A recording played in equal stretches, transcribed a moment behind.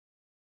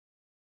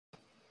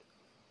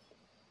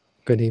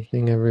Good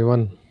evening,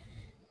 everyone.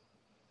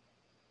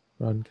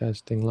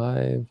 Broadcasting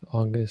live,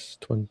 August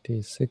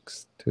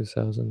 26th,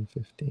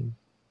 2015.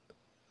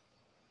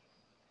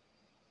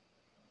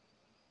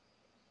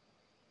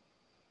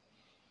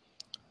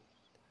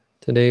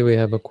 Today we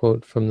have a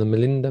quote from the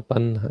Milinda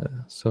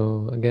Panha.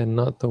 So again,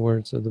 not the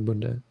words of the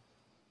Buddha.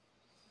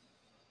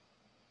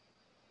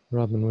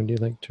 Robin, would you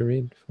like to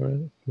read for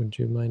it? Would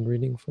you mind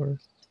reading for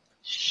us?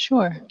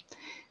 Sure.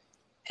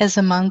 As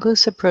a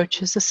mongoose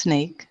approaches a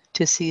snake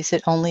to seize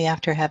it only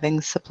after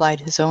having supplied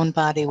his own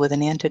body with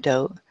an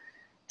antidote,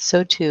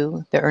 so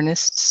too the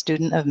earnest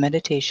student of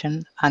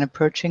meditation, on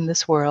approaching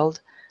this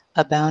world,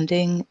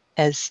 abounding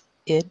as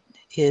it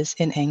is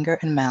in anger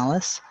and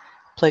malice,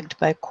 plagued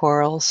by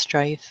quarrel,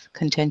 strife,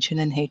 contention,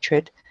 and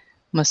hatred,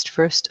 must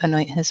first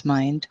anoint his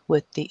mind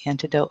with the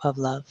antidote of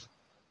love.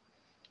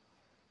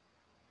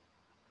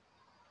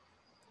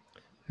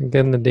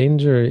 Again, the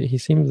danger,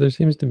 there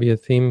seems to be a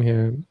theme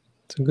here.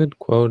 It's a good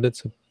quote,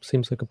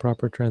 seems like a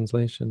proper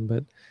translation,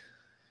 but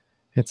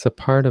it's a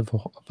part of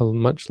a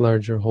much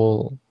larger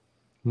whole,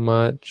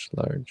 much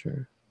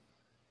larger.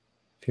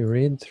 If you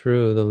read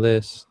through the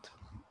list,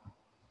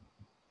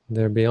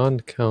 they're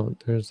beyond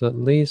count. There's at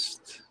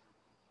least,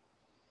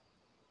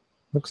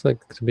 looks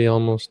like to be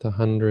almost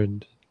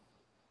 100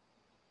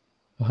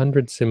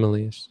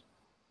 similes.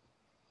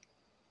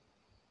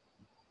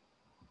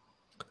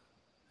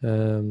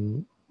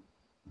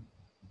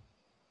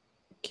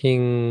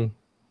 King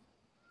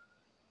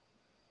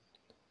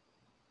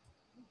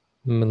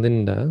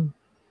Milinda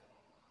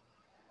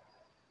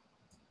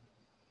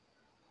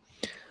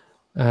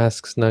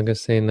asks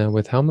Nagasena,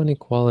 with how many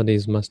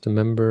qualities must a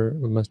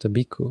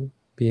bhikkhu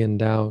be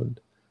endowed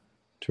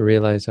to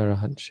realize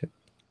arahantship?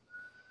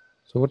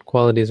 So what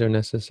qualities are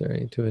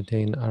necessary to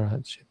attain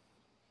arahantship?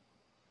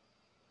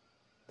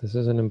 This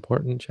is an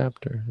important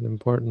chapter, an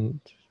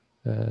important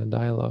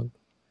dialogue.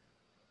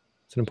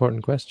 It's an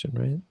important question,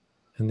 right?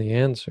 And the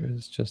answer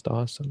is just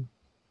awesome.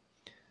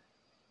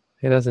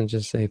 He doesn't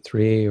just say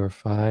 3 or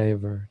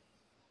 5 or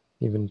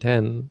even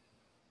 10.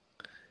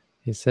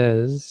 He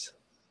says,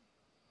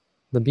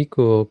 the bhikkhu,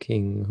 O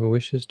king, who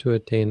wishes to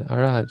attain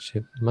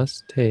arahantship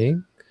must take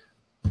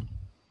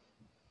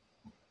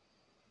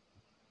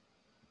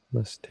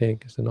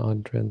is an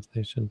odd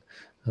translation,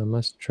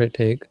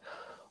 take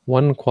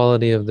 1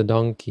 quality of the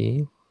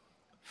donkey,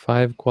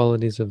 5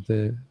 qualities of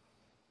the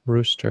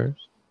rooster,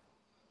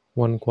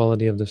 1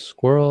 quality of the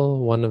squirrel,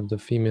 1 of the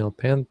female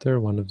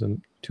panther,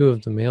 2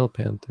 of the male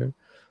panther,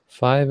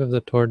 5 of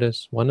the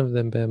tortoise, 1 of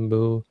the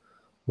bamboo,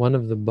 1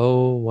 of the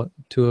bow,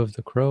 2 of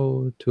the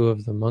crow, 2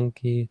 of the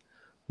monkey,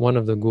 1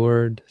 of the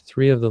gourd,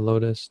 3 of the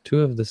lotus,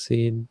 2 of the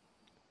seed,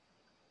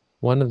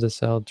 1 of the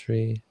sal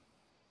tree,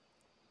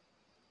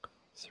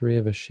 3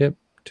 of a ship,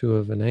 2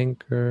 of an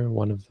anchor,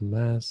 1 of the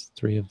mast,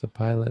 3 of the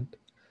pilot,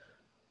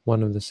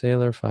 1 of the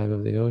sailor, 5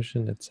 of the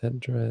ocean,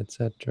 etc.,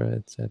 etc.,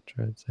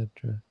 etc.,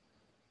 etc.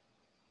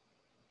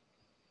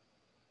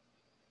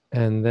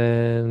 And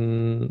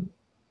then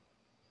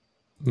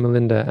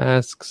Milinda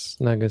asks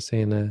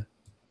Nagasena,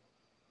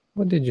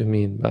 what did you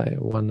mean by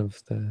what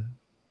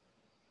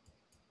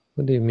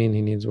do you mean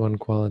he needs 1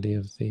 quality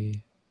of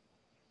the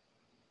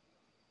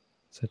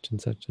such and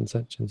such and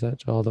such and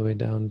such, all the way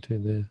down to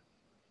the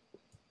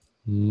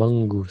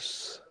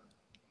mongoose.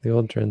 The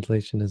old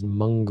translation is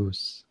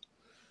mongoose.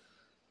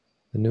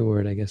 The new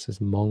word, I guess,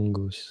 is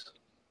mongoose.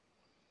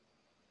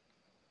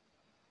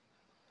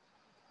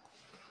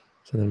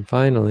 So then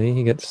finally,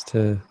 he gets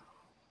to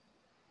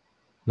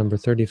number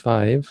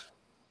 35.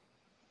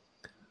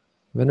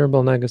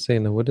 Venerable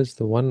Nagasena, what is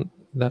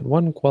that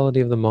one quality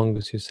of the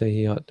mongoose you say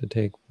he ought to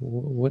take?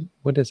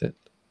 What is it?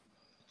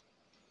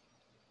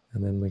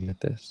 And then we get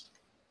this.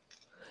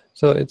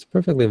 So it's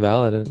perfectly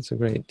valid and it's a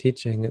great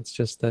teaching. It's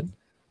just that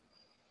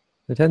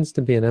there tends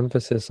to be an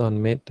emphasis on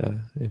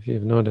metta. If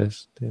you've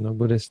noticed,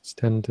 Buddhists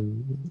tend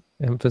to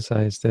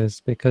emphasize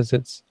this because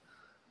it's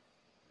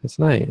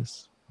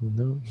nice,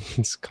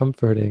 it's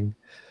comforting.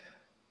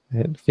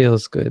 It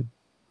feels good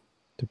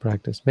to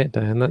practice metta,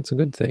 and that's a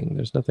good thing.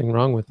 There's nothing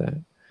wrong with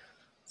that.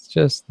 It's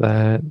just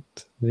that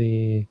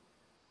the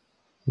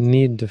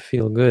need to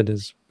feel good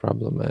is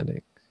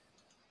problematic,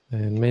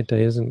 and metta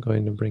isn't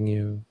going to bring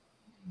you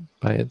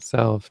by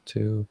itself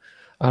to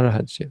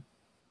arahantship.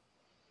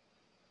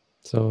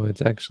 So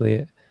it's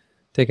actually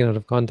taken out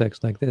of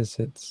context like this.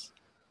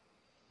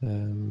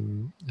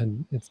 And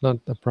it's not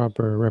a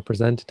proper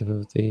representative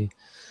of the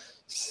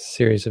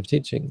series of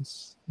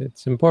teachings.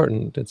 It's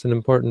important. It's an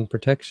important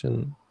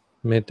protection.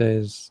 Metta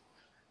is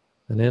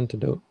an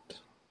antidote.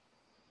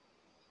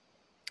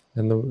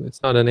 And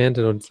it's not an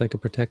antidote, it's like a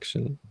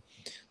protection.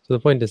 So the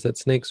point is that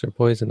snakes are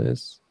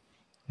poisonous,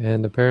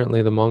 and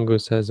apparently the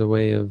mongoose has a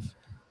way of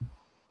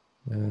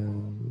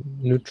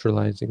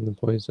neutralizing the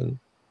poison.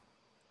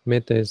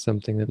 Metta is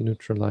something that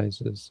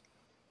neutralizes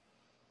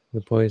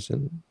the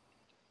poison.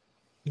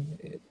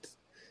 It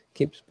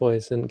keeps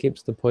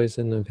the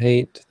poison of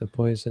hate, the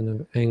poison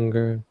of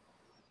anger,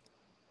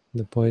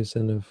 the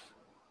poison of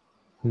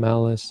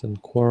malice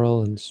and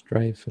quarrel and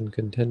strife and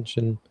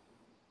contention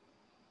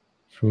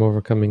from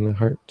overcoming the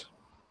heart.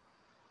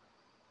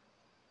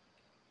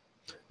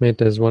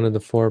 Metta is one of the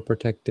 4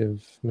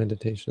 protective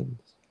meditations.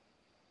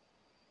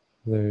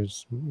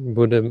 There's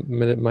Buddha,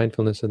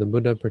 mindfulness of the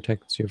Buddha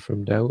protects you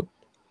from doubt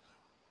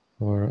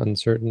or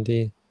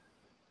uncertainty.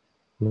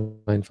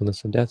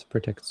 Mindfulness of death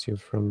protects you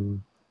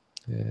from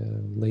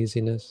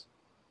laziness,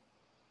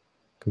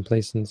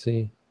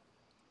 complacency.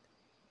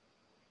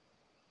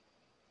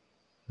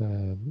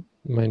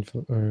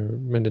 Mindful or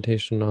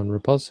meditation on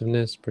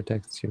repulsiveness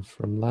protects you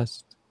from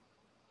lust.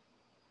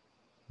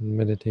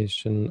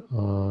 Meditation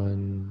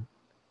on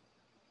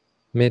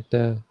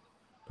metta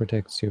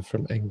protects you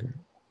from anger.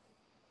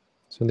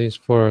 So these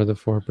 4 are the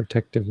 4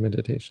 protective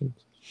meditations.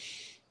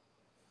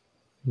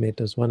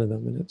 Metta is one of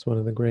them, and it's one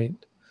of the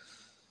great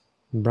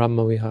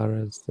Brahma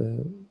Viharas,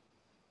 the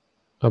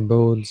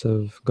abodes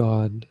of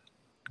God,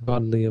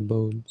 godly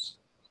abodes,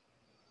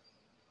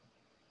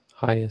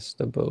 highest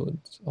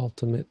abodes,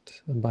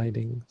 ultimate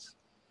abidings.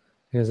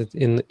 Because it's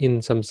in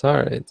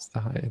samsara, it's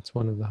it's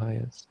one of the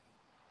highest.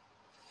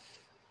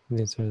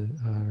 These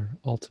are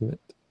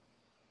ultimate,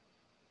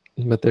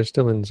 but they're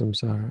still in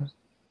samsara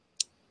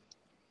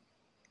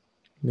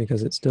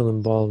because it still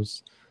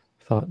involves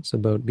thoughts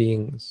about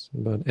beings,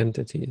 about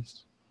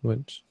entities,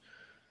 which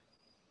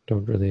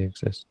don't really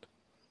exist.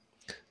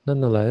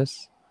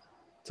 Nonetheless,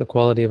 it's a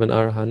quality of an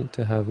arahant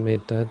to have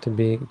metta,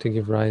 to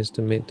give rise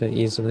to metta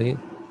easily.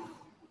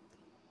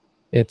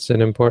 It's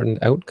an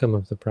important outcome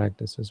of the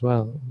practice as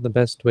well. The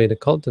best way to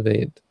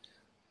cultivate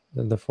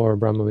the 4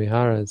 Brahma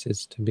Viharas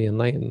is to be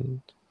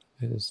enlightened,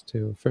 is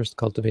to first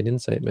cultivate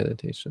insight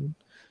meditation,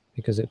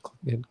 because it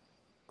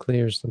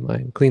clears the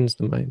mind, cleans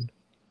the mind,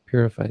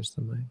 purifies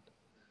the mind.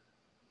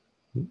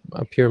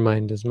 A pure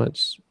mind is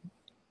much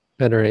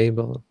better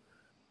able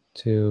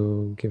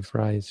to give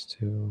rise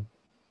to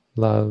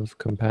love,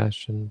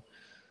 compassion,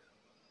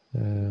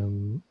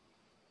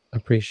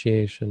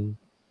 appreciation,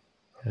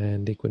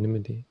 and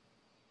equanimity.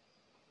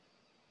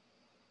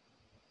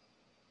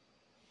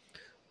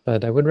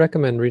 But I would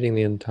recommend reading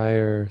the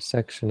entire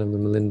section of the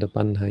Milinda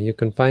Panha. You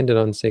can find it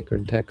on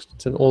Sacred Text.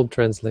 It's an old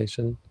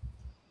translation,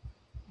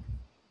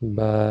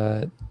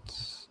 but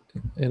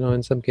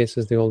in some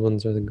cases the old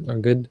ones are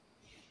good.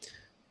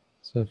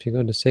 So if you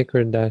go to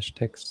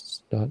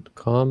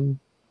sacred-texts.com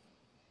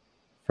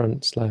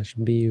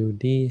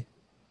 /BUD,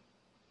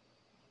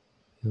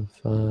 you'll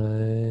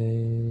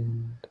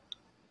find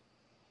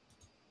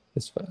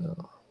this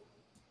file.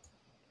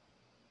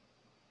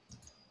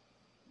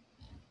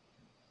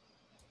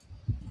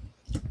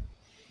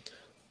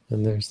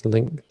 And there's the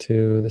link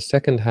to the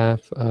second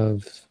half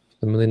of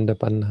the Milinda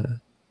Panha.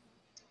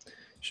 You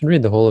should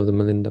read the whole of the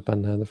Milinda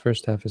Panha. The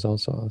first half is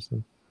also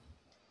awesome.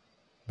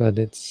 But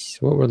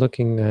it's what we're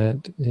looking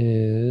at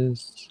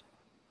is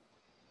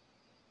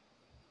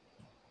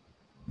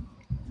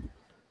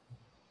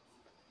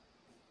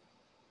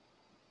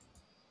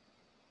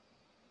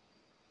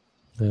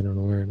I don't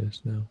know where it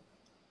is now.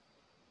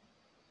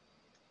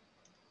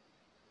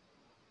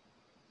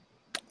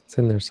 It's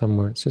in there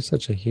somewhere. It's just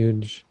such a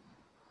huge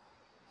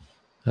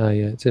yeah,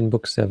 it's in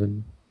book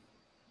 7.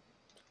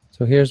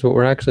 So here's what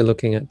we're actually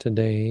looking at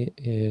today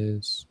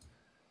is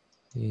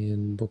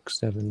in book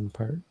 7,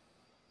 part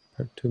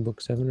 2, book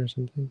 7 or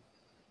something.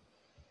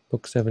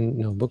 Book 7,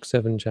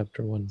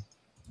 chapter 1.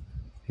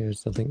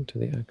 Here's the link to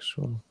the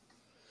actual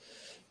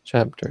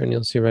chapter, and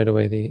you'll see right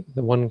away the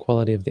one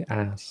quality of the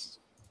ass.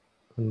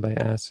 And by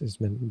ass is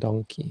meant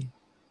donkey.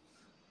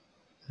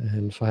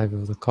 And 5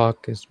 of the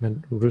cock is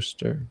meant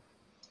rooster.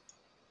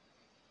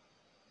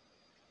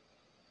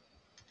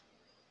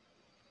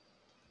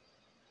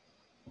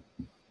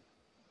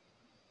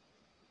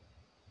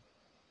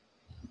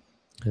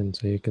 And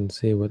so you can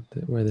see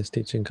where this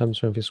teaching comes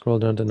from. If you scroll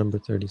down to number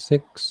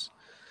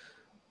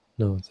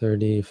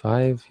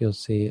 35, you'll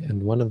see,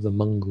 and one of the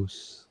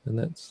mongoose, and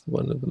that's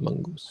one of the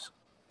mongoose.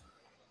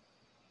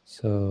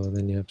 So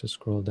then you have to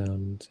scroll down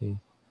and see.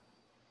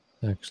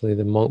 Actually,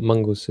 the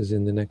mongoose is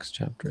in the next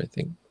chapter, I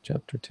think,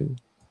 chapter 2.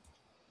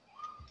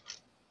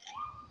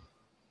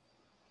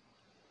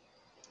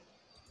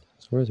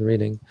 It's worth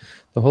reading.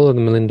 The whole of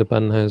the Milinda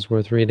Panha is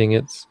worth reading.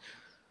 It's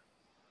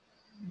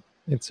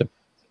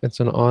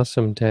an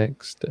awesome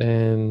text,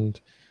 and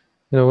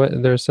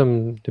there's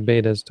some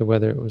debate as to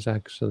whether it was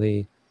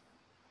actually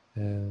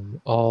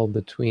all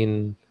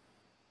between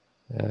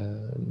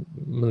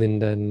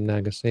Milinda and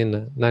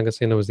Nagasena.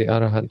 Nagasena was the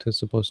Arahant who's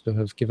supposed to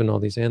have given all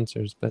these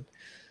answers, but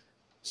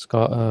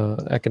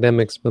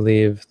academics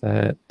believe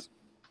that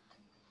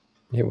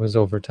it was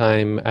over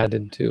time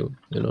added to,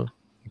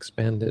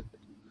 expanded.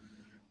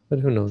 But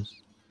who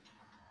knows?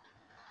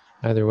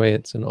 Either way,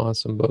 it's an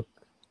awesome book.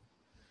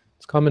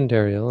 It's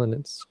commentarial, and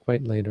it's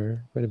quite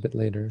a bit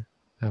later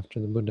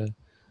after the Buddha.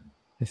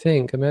 I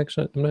think. I'm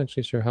not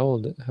actually sure how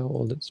old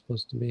it's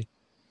supposed to be.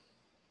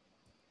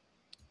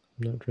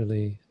 I'm not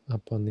really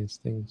up on these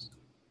things.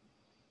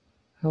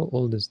 How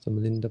old is the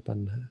Milinda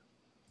Panha?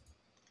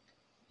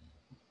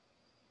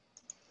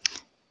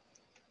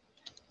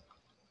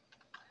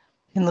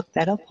 You can look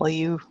that up while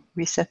you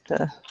reset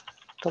the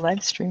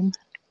live stream.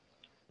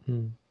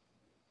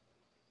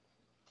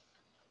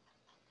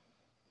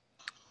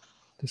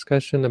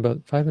 discussion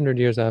about 500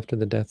 years after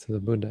the death of the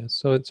Buddha.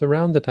 So it's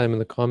around the time of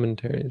the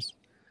commentaries.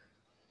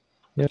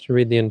 You have to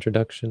read the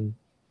introduction.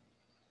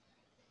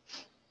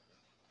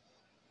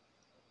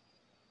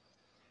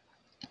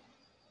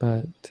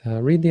 But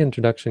read the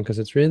introduction because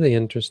it's really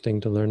interesting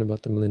to learn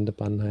about the Milinda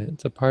Panha.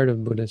 It's a part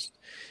of Buddhist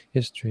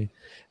history.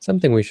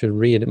 Something we should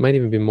read. It might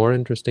even be more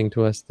interesting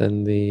to us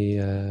than the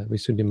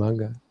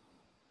Visuddhimagga.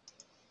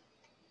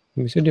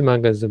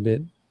 Visuddhimagga is a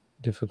bit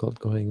difficult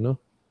going, no?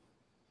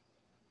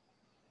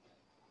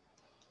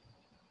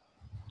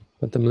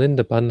 But the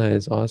Milinda Panha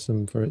is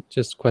awesome for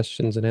just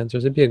questions and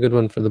answers. It'd be a good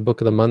one for the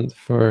book of the month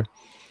for,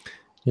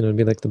 it'd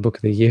be like the book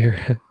of the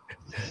year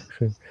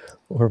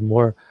or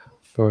more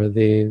for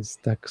the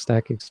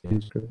Stack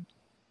Exchange group.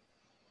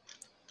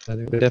 But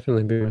it would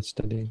definitely be worth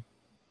studying.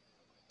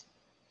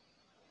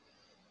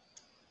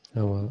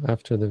 Oh well,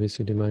 after the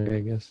Visuddhimagga,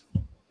 I guess.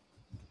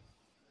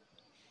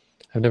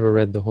 I've never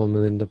read the whole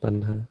Milinda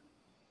Panha.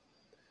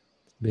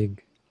 It's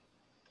big,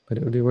 but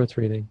it would be worth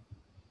reading.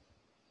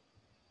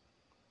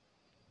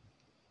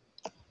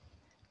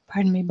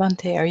 Pardon me,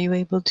 Bhante, are you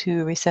able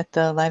to reset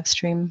the live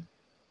stream?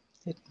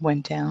 It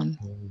went down.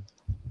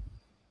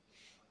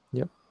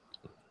 Yep.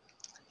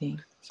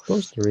 Thanks. It's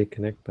supposed to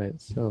reconnect by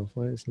itself.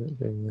 Why isn't it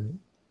doing that?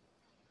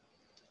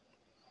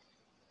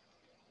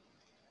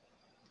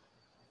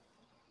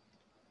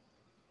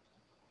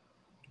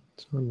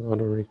 It's on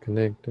auto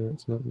reconnect and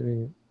it's not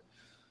doing it.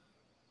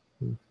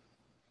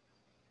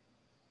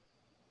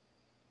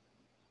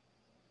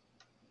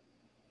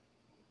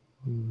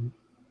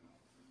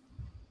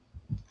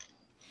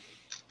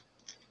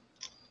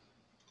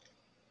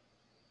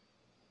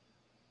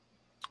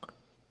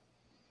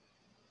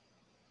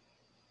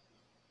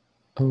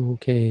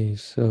 Okay,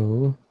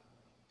 so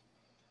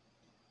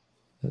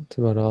that's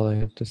about all I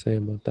have to say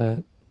about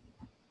that.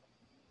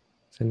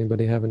 Does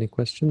anybody have any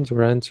questions?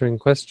 We're answering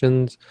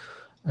questions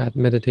at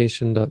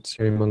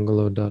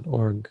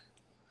meditation.sirimangalo.org,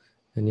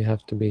 and you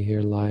have to be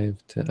here live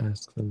to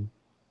ask them.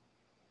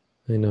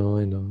 I know,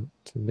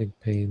 it's a big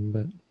pain,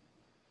 but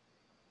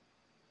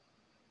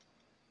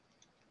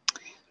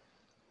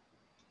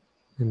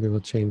maybe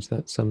we'll change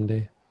that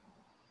someday.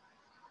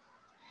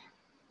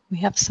 We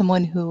have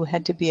someone who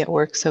had to be at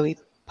work, so he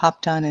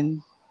popped on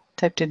and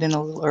typed it in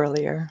a little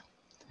earlier.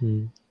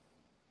 Maybe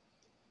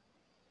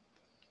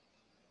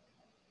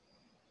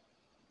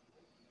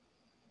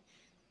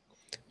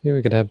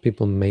we could have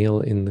people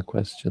mail in the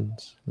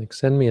questions. Like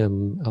send me a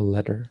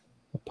letter,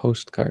 a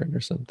postcard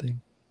or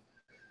something.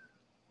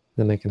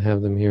 Then I can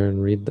have them here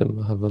and read them.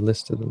 I'll have a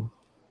list of them.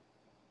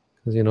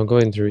 Because,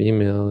 going through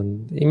email,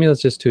 and email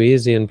is just too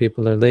easy and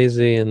people are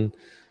lazy, and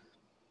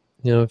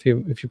if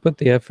you put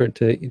the effort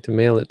to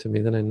mail it to me,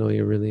 then I know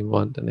you really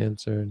want an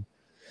answer.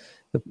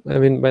 I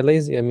mean, by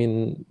lazy, I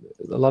mean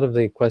a lot of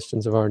the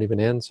questions have already been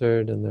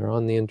answered and they're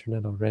on the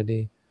internet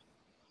already.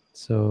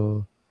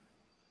 So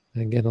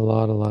I get a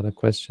lot of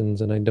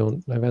questions, and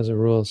I've as a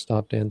rule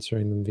stopped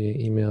answering them via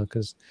email,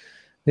 because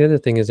the other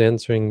thing is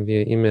answering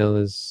via email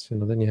is,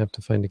 then you have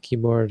to find a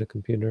keyboard, a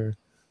computer.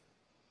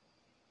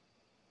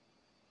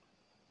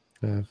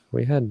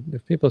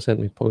 If people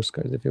sent me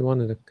postcards, if you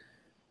wanted a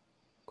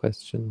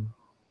question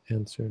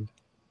answered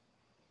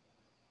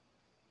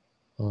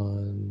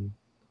on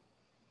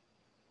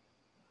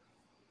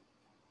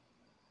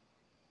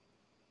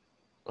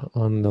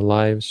the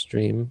live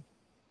stream,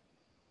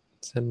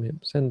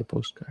 send a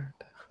postcard.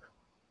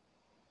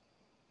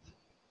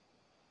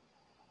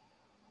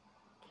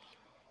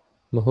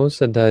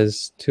 Mahosada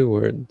is 2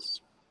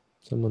 words.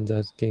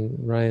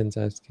 Ryan's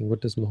asking,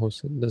 what does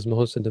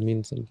Mahosada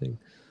mean something?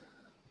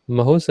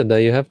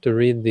 Mahosada, you have to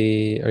read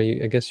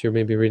I guess you're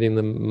maybe reading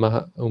the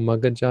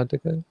Ummagga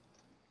Jataka?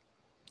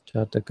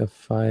 Jataka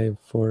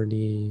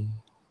 540,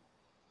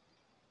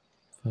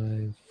 I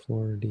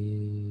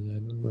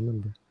don't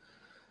remember.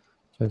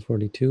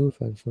 542,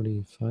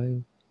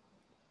 545.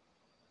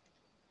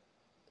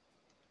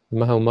 The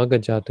Ummagga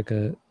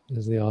Jataka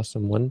is the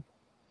awesome one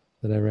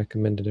that I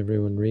recommended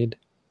everyone read.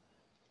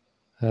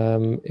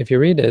 If you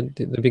read it,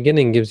 the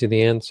beginning gives you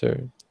the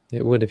answer.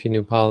 It would if you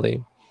knew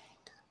Pali.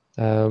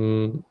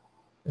 And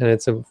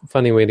it's a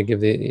funny way to give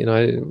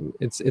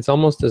it's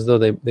almost as though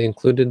they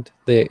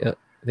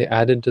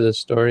added to the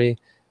story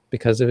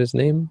because of his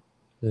name.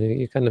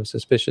 You're kind of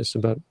suspicious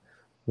about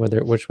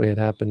which way it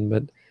happened,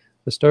 but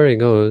the story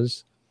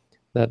goes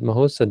that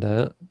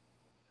Mahosada,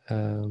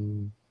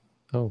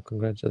 oh,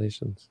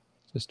 congratulations,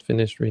 just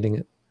finished reading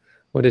it.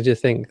 What did you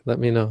think? Let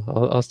me know.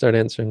 I'll start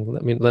answering.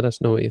 Let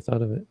us know what you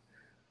thought of it.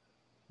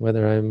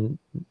 Whether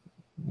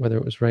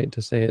it was right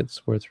to say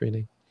it's worth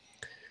reading.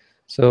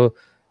 So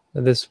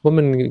this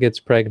woman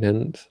gets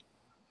pregnant,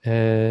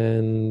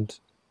 and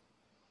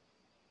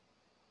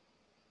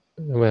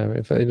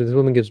if this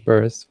woman gives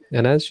birth,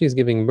 and as she's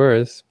giving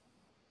birth,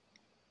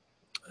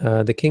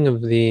 the king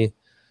of the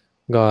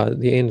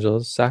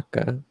angels,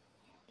 Sakka,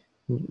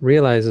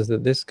 realizes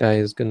that this guy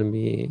is going to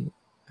be,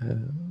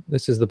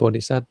 this is the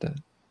Bodhisattva,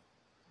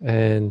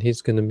 and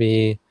he's going to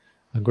be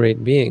a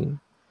great being.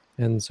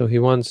 And so he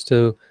wants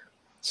to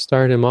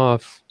start him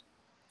off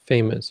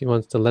famous. He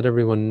wants to let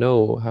everyone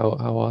know how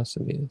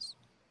awesome he is.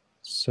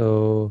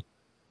 So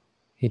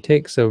he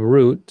takes a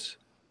root,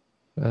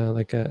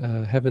 like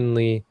a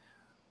heavenly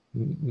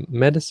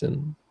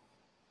medicine,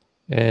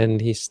 and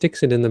he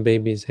sticks it in the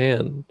baby's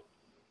hand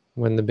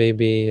when the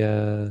baby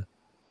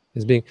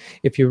is being.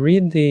 If you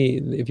read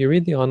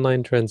the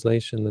online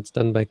translation that's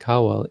done by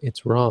Kawal,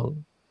 it's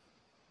wrong.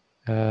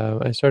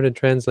 I started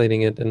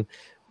translating it, and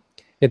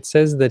it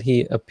says that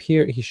he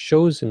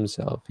shows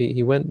himself.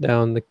 He went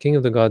down. The king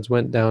of the gods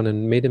went down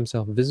and made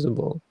himself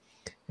visible,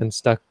 and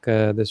stuck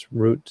this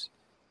root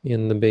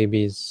in the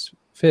baby's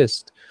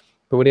fist.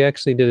 But what he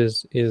actually did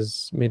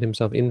is made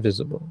himself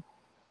invisible.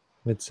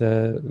 It's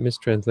a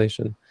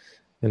mistranslation.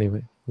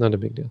 Anyway, not a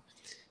big deal.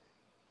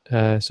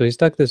 So he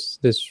stuck this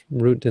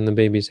root in the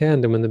baby's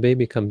hand, and when the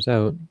baby comes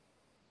out,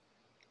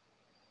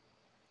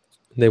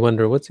 they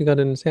wonder, what's he got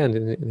in his hand?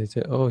 And they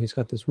say, oh, he's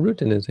got this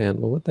root in his hand.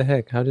 Well, what the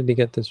heck? How did he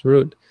get this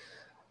root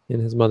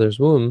in his mother's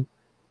womb?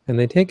 And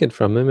they take it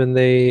from him, and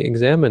they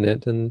examine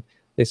it, and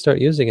they start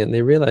using it, and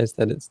they realize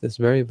that it's this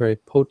very, very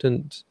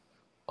potent,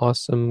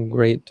 awesome,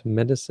 great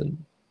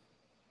medicine.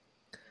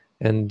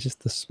 And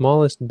just the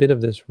smallest bit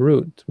of this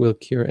root will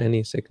cure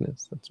any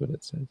sickness. That's what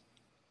it says.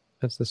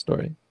 That's the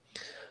story.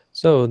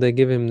 So they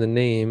give him the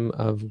name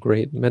of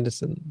great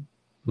medicine,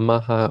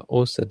 Maha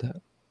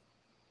Osada,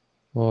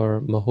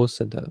 or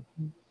Mahosada,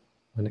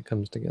 when it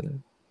comes together.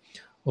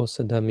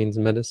 Osada means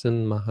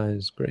medicine, Maha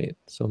is great.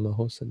 So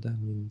Mahosada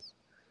means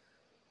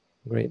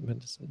great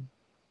medicine.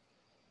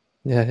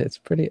 Yeah, it's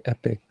pretty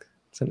epic.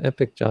 It's an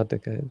epic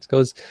Jataka. It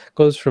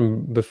goes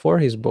from before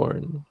he's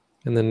born,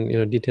 and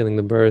then detailing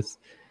the birth,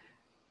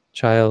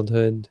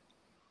 childhood,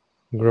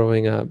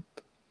 growing up,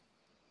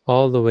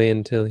 all the way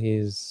until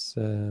he's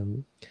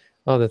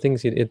all the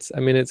things it's a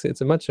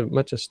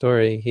much a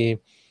story. He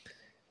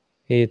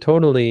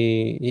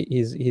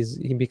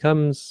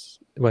becomes,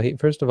 well,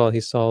 first of all,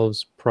 he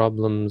solves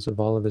problems of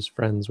all of his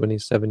friends when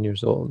he's 7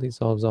 years old. He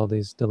solves all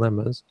these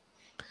dilemmas.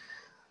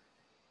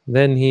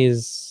 Then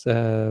he's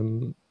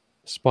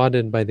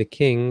spotted by the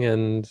king,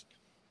 and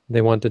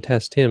they want to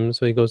test him,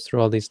 so he goes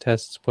through all these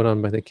tests put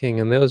on by the king,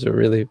 and those are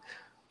really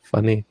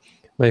funny.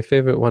 My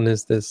favorite one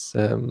is this,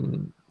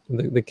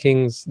 the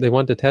kings, they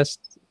want to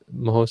test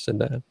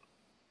Mahosada,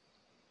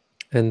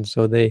 and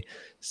so they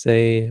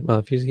say, well,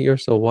 if you're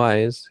so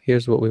wise,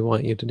 here's what we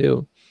want you to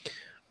do.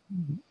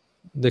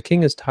 The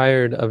king is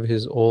tired of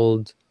his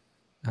old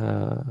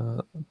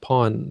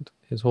pond,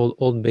 his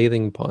old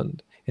bathing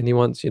pond, and he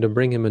wants you to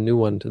bring him a new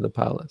one to the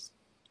palace.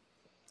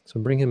 So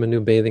bring him a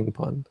new bathing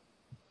pond.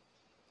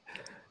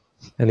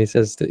 And he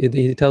tells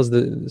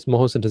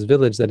Mahosada's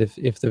village that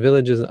if the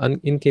village is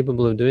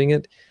incapable of doing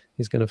it,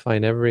 he's going to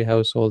fine every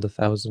household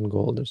 1,000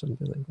 gold or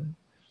something like that.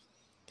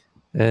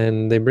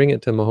 And they bring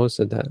it to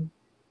Mahosada.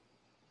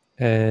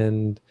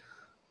 And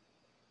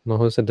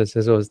Mahosada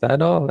says, oh, is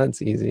that all?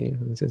 That's easy.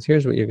 He says,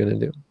 here's what you're going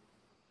to do.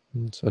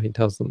 And so he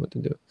tells them what to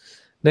do.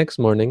 Next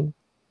morning,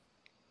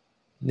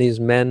 these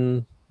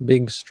men,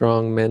 big,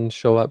 strong men,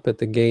 show up at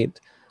the gate,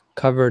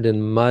 covered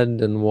in mud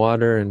and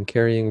water and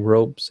carrying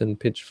ropes and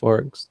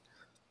pitchforks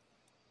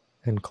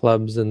and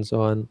clubs and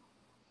so on,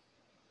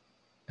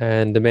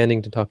 and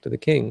demanding to talk to the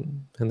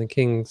king. And the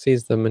king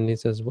sees them, and he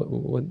says,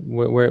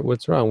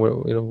 what's wrong?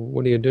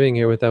 What are you doing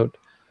here without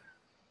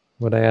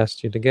what I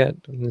asked you to get?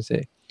 And they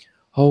say,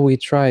 oh, we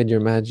tried,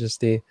 your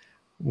majesty.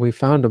 We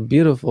found a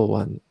beautiful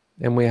one,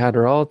 and we had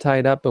her all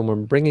tied up, and we're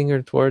bringing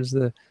her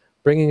to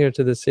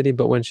the city.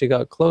 But when she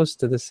got close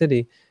to the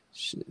city,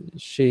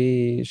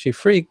 she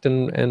freaked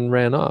and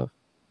ran off.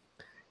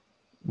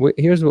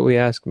 Here's what we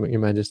ask, your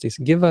majesty.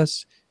 Give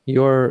us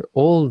your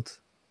old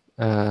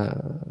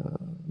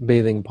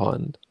bathing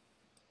pond,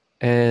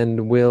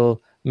 and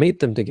we'll mate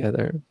them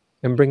together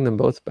and bring them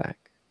both back.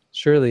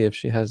 Surely if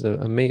she has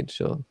a mate,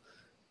 she'll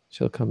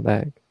come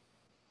back.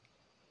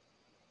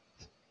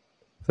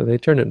 So they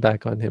turn it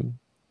back on him,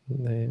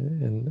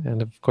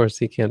 and of course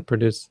he can't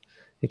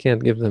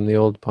give them the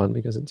old pond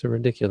because it's a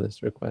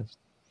ridiculous request.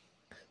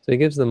 So he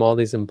gives them all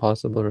these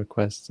impossible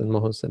requests, and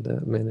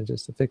Mahosada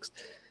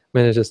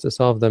manages to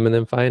solve them. And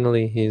then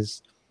finally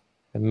he's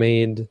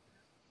made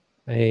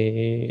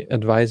a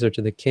advisor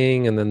to the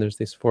king, and then there's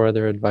these 4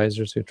 other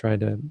advisors who try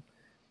to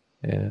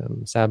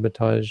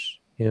sabotage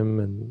him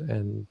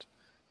and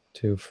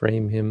to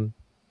frame him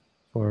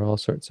for all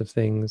sorts of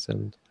things.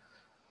 And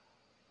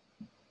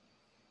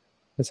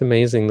it's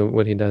amazing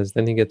what he does.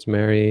 Then he gets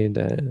married,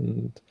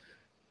 and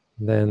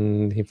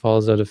then he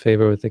falls out of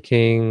favor with the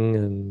king,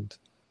 and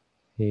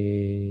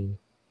the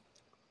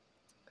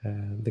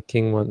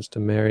king wants to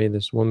marry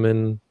this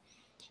woman.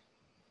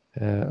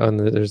 And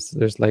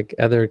there's like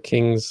other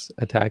kings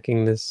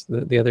attacking this.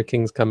 The other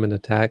kings come and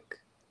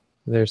attack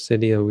their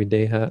city of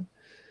Videha,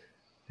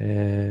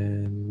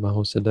 and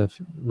Mahosada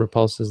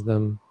repulses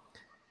them.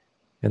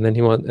 And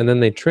then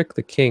they trick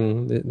the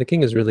king. The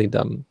king is really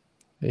dumb.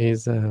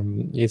 He's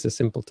a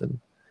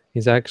simpleton.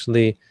 He's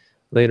actually,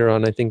 later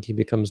on, I think he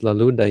becomes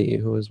Laludai,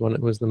 who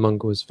was the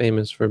monk who was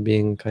famous for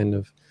being kind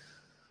of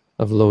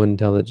low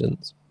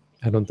intelligence.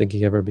 I don't think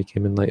he ever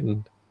became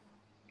enlightened.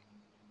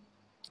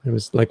 It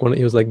was like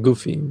he was like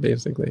Goofy,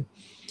 basically.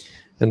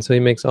 And so he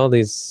makes all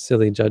these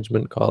silly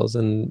judgment calls,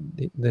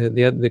 and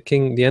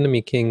the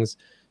enemy kings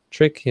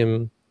trick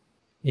him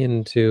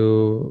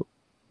into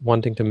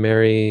wanting to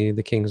marry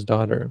the king's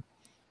daughter.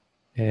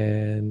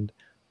 And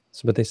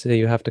so, but they say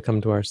you have to come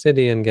to our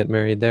city and get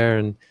married there.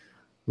 And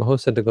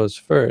Mahosada goes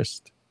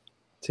first.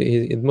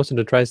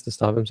 Mahosada tries to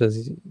stop him,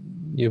 says,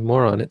 "You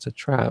moron! It's a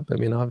trap. I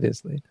mean,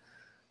 obviously."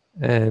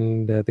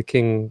 And the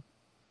king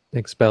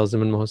expels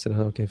him, and Mahosada,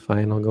 okay,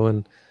 fine, I'll go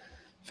and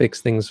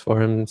fix things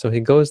for him. And so he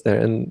goes there,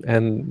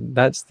 and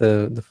that's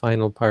the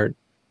final part,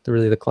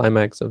 really the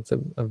climax of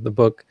the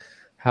book,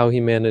 how he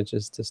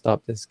manages to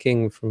stop this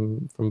king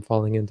from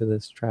falling into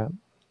this trap.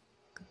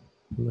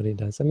 What he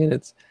does. I mean,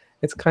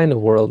 it's kind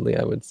of worldly,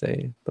 I would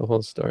say, the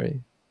whole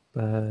story,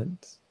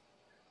 but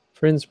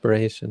for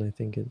inspiration, I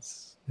think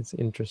it's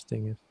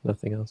interesting, if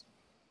nothing else.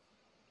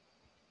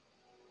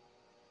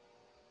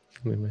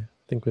 Anyway,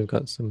 I think we've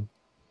got some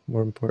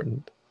more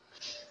important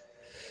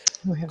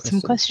We have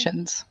some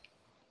questions.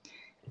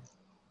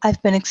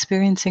 I've been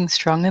experiencing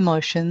strong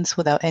emotions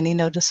without any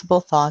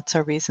noticeable thoughts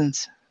or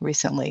reasons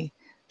recently,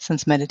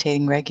 since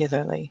meditating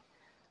regularly.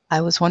 I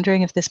was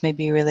wondering if this may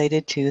be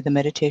related to the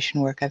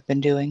meditation work I've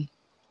been doing.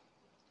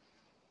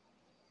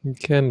 It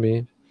can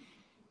be.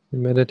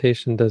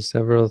 Meditation does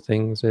several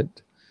things.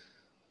 It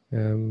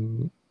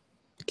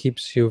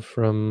keeps you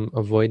from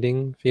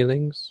avoiding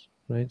feelings,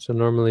 right? So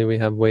normally we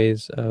have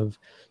ways of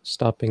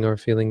stopping our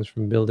feelings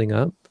from building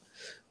up.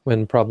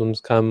 When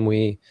problems come,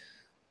 we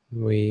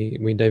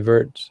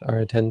divert our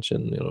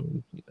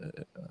attention,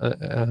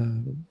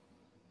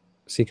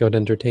 seek out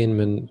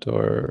entertainment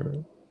or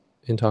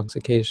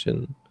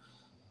intoxication,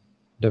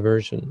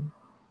 diversion.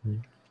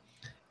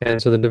 And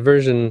so the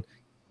diversion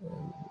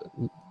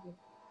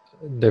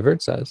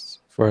diverts us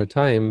for a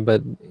time,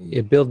 but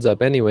it builds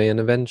up anyway,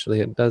 and eventually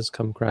it does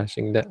come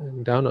crashing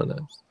down on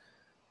us.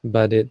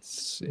 But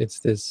it's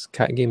this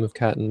game of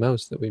cat and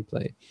mouse that we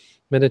play.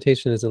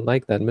 Meditation isn't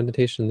like that.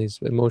 Meditation, these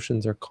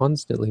emotions are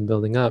constantly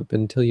building up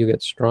until you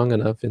get strong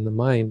enough in the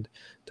mind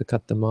to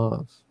cut them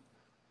off,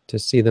 to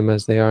see them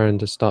as they are, and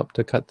to stop,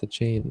 to cut the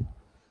chain.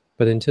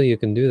 But until you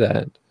can do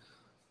that,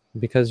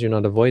 because you're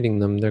not avoiding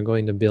them, they're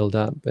going to build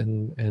up,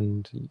 and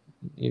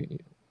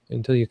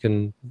until you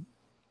can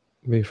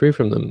be free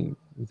from them,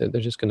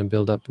 they're just going to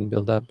build up and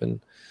build up.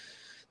 And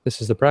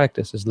this is the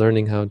practice, is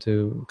learning how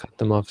to cut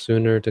them off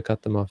sooner, to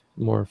cut them off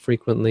more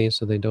frequently,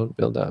 so they don't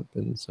build up,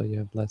 and so you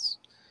have less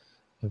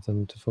of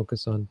them to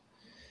focus on.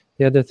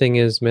 The other thing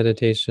is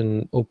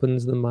meditation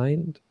opens the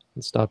mind.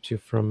 It stops you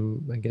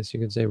from, I guess you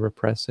could say,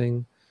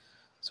 repressing.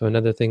 So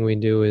another thing we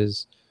do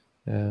is,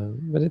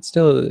 but it's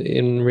still,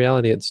 in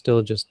reality, it's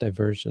still just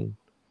diversion.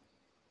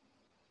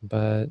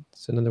 But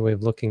it's another way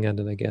of looking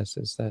at it, I guess,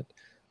 is that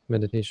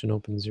meditation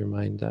opens your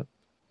mind up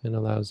and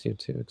allows you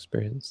to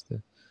experience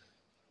the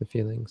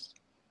feelings.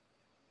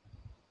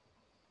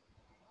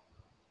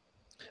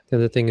 The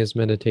other thing is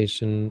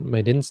meditation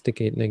might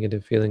instigate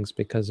negative feelings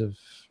because of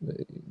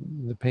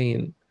the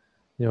pain.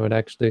 It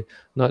actually,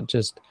 not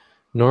just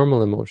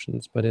normal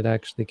emotions, but it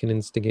actually can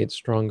instigate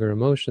stronger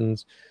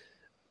emotions,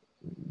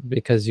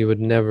 because you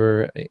would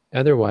never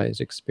otherwise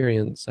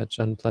experience such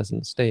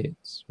unpleasant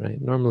states,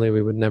 right? Normally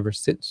we would never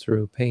sit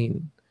through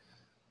pain.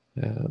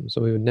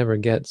 So we would never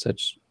get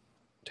such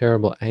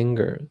terrible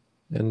anger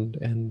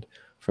and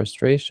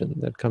frustration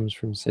that comes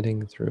from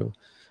sitting through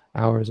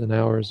hours and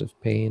hours of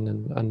pain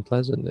and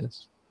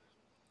unpleasantness,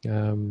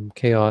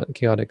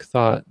 chaotic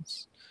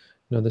thoughts,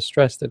 the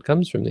stress that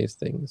comes from these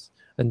things,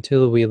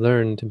 until we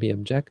learn to be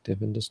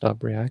objective and to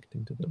stop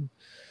reacting to them.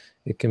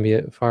 It can be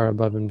far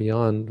above and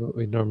beyond what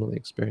we normally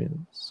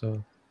experience.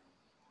 So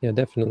yeah,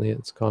 definitely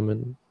it's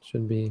common.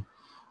 Shouldn't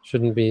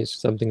be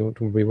something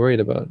to be worried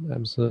about,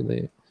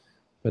 absolutely.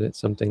 But it's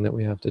something that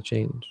we have to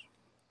change.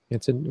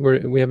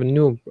 We have a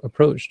new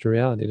approach to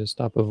reality, to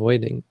stop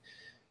avoiding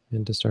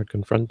and to start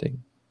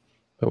confronting.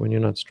 But when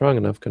you're not strong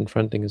enough,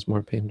 confronting is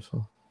more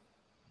painful.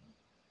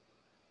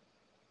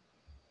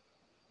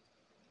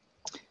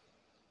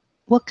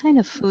 What kind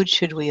of food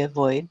should we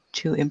avoid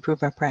to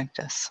improve our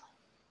practice?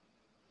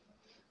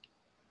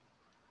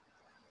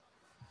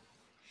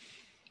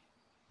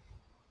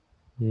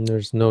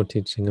 There's no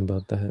teaching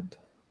about that.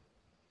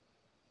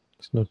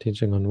 There's no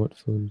teaching on what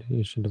food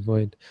you should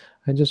avoid.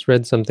 I just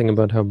read something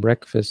about how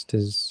breakfast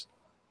is,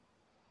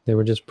 they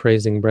were just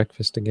praising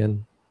breakfast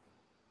again.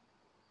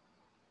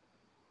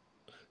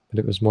 But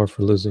it was more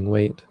for losing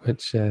weight,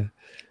 which, no.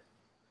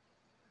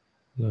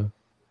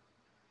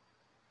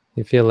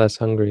 You feel less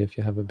hungry if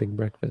you have a big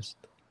breakfast,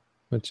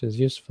 which is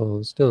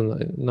useful, still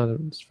not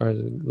as far as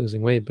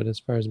losing weight, but as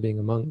far as being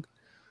a monk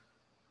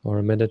or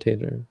a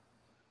meditator.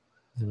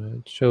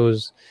 It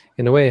shows,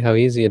 in a way, how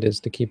easy it is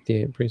to keep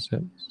the 8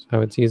 precepts,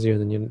 how it's easier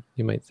than you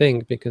might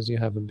think, because you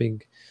have a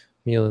big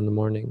meal in the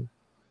morning,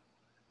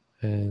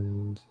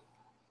 and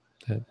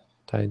that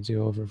tides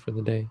you over for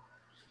the day.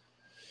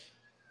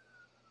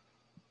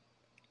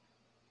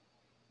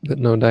 But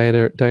no,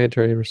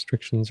 dietary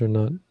restrictions are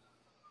not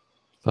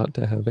thought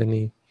to have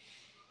any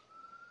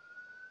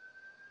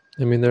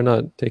I mean, they're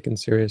not taken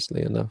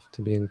seriously enough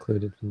to be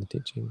included in the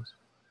teachings.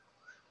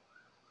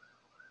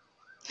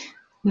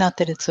 Not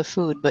that it's a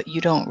food, but you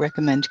don't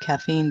recommend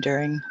caffeine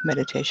during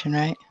meditation,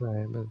 right?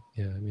 Right, but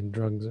yeah, I mean,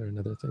 drugs are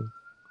another thing.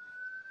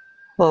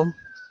 Well,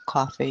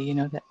 coffee,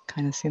 that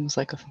kind of seems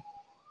like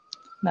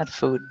not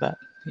food, but,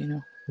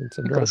 It's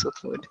a it drug. goes with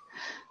food.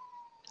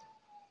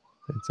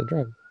 It's a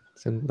drug.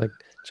 It's like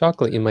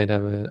chocolate, you might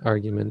have an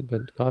argument,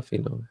 but coffee,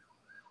 no.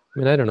 I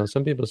mean, I don't know.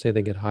 Some people say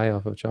they get high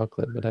off of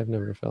chocolate, but I've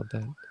never felt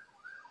that.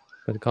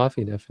 But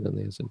coffee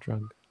definitely is a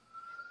drug.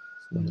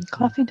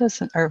 Coffee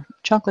doesn't, or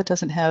chocolate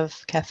doesn't have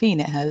caffeine.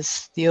 It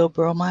has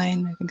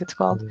theobromine, I think it's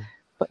called,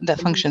 but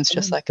that functions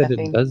just like That it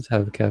caffeine. does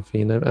have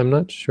caffeine. I'm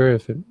not sure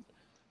if it.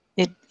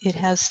 It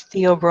has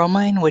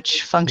theobromine,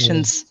 which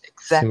functions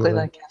exactly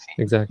Similar. like caffeine.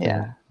 Exactly.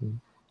 Yeah, Mm.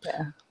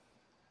 yeah.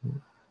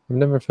 I've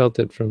never felt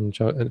it from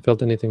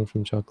felt anything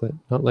from chocolate.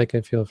 Not like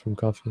I feel from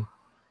coffee.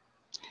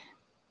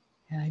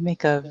 Yeah, I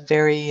make a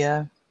very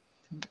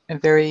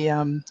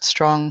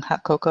strong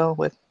hot cocoa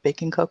with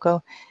baking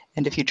cocoa,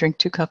 and if you drink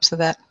 2 cups of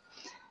that,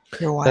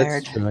 you're That's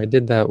wired. true. I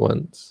did that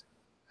once,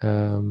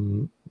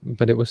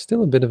 but it was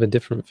still a bit of a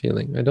different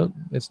feeling.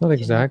 It's not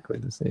exactly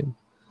the same.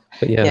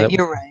 But yeah, Yeah, that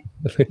you're right.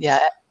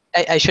 Yeah,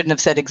 I shouldn't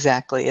have said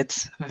exactly.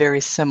 It's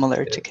very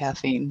similar to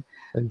caffeine.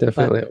 I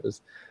definitely it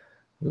was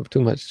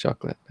too much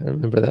chocolate. I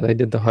remember that. I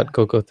did the hot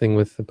cocoa thing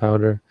with the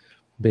powder,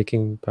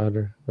 baking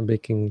powder, or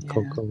baking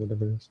cocoa,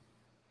 whatever it is.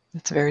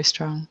 It's very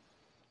strong.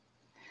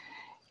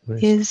 Very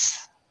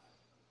strong.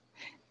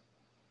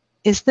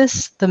 Is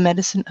this the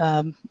medicine,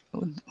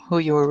 who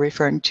you were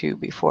referring to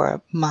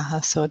before,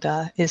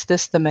 Mahasodha? Is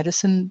this the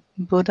medicine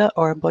Buddha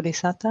or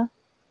Bodhisattva?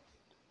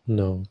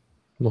 No,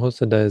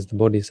 Mahosada is the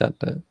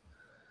bodhisattva.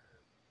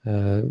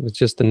 It's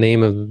just the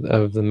name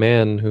of the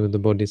man who the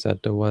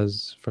bodhisattva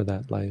was for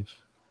that life.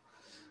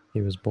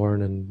 He was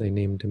born and they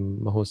named him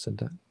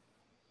Mahosada.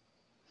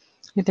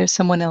 There's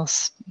someone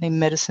else named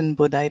Medicine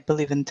Buddha, I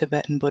believe, in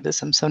Tibetan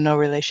Buddhism, so no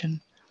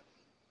relation?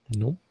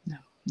 No. No.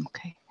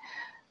 Okay.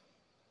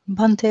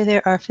 Bhante,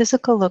 there are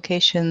physical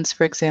locations,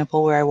 for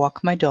example, where I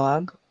walk my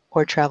dog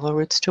or travel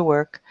routes to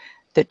work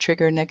that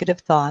trigger negative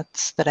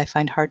thoughts that I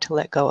find hard to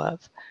let go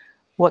of.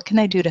 What can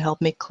I do to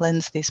help me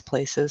cleanse these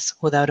places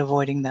without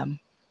avoiding them?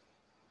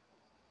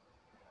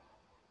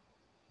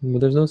 Well,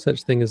 there's no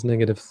such thing as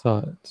negative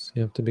thoughts.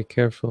 You have to be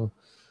careful.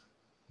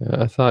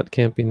 A thought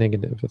can't be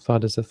negative. A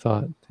thought is a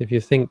thought. If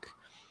you think,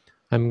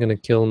 I'm going to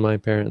kill my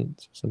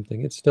parents or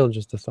something, it's still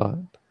just a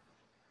thought.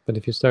 But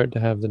if you start to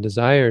have the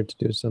desire to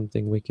do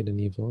something wicked and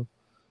evil,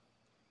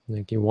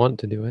 like you want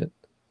to do it,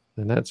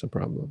 then that's a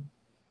problem.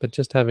 But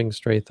just having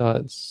stray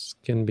thoughts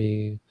can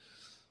be,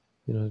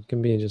 it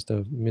can be just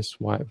a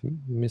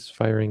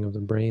misfiring of the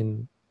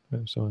brain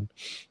and so on.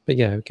 But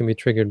yeah, it can be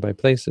triggered by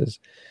places.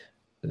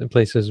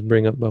 Places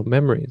bring about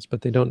memories,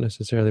 but they don't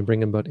necessarily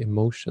bring about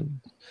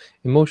emotions.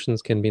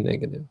 Emotions can be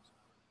negative.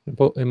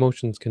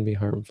 Emotions can be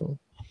harmful.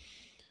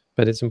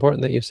 But it's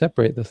important that you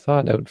separate the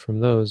thought out from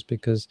those,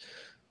 because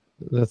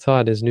the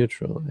thought is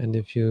neutral. And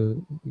if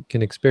you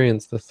can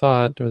experience the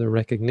thought or the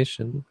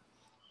recognition,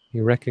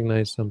 you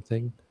recognize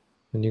something,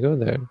 when you go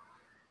there,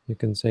 you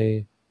can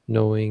say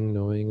knowing,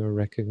 or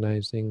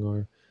recognizing,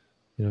 or,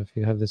 if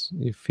you have this,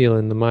 you feel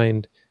in the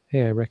mind,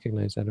 hey, I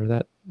recognize that, or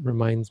that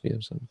reminds me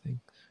of something.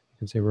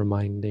 You can say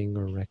reminding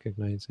or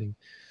recognizing,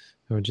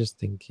 or just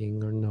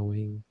thinking or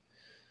knowing,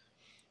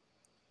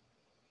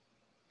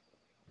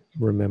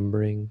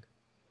 remembering.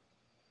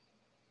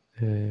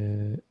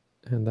 And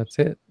that's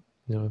it.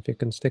 If you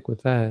can stick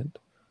with that,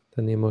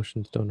 then the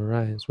emotions don't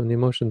arise. When the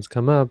emotions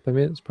come up, I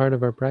mean, it's part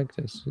of our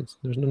practice.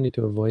 There's no need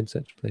to avoid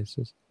such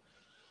places.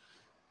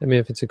 I mean,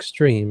 if it's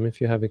extreme,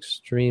 if you have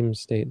extreme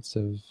states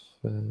of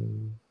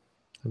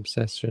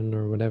obsession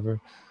or whatever,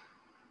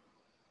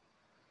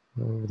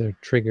 their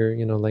trigger,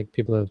 like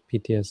people have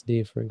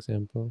PTSD, for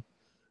example,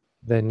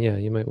 then yeah,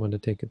 you might want to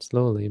take it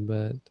slowly.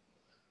 But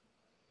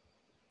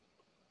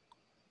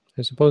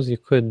I suppose you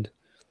could.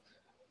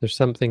 There's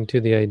something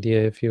to the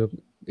idea if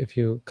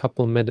you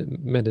couple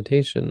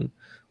meditation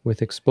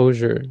with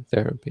exposure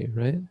therapy,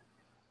 right?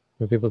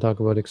 Where people talk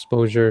about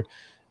exposure,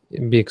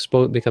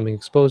 becoming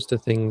exposed to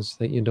things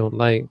that you don't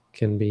like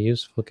can be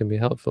useful, can be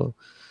helpful.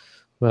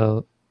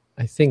 Well,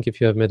 I think if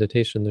you have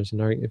meditation, if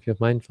you have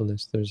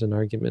mindfulness, there's an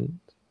argument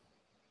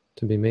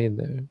to be made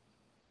there.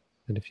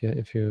 And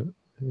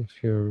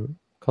if you're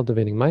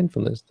cultivating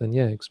mindfulness, then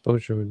yeah,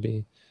 exposure would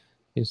be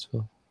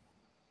useful.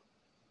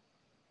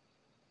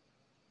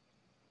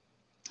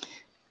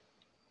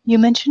 You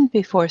mentioned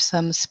before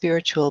some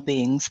spiritual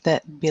beings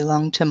that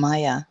belong to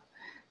Maya.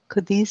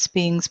 Could these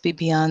beings be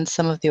beyond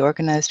some of the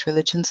organized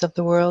religions of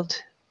the world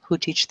who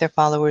teach their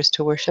followers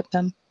to worship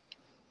them?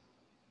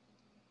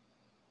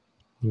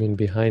 I mean,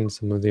 behind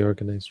some of the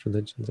organized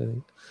religions, I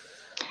think.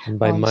 And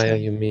by I'm Maya,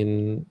 sorry. you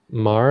mean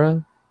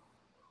Mara?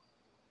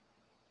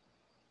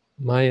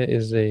 Maya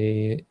is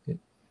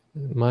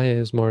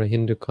more a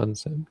Hindu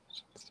concept.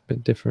 It's a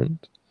bit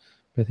different.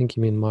 But I think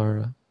you mean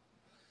Mara.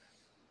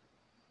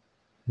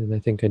 And I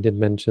think I did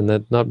mention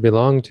that not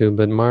belong to,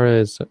 but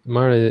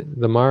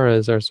the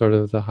Maras are sort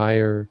of the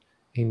higher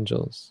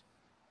angels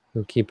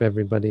who keep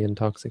everybody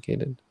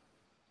intoxicated.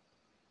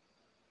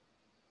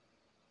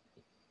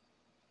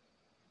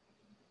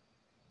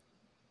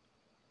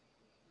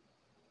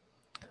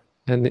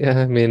 And yeah,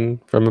 I mean,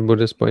 from a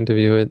Buddhist point of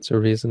view, it's a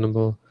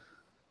reasonable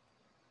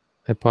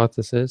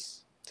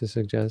hypothesis to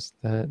suggest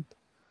that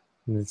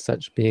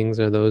such beings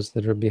are those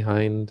that are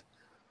behind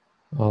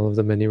all of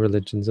the many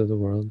religions of the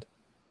world.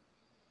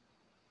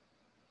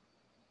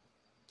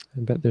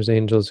 I bet there's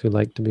angels who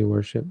like to be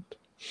worshipped.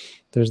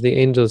 There's the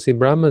angels. See,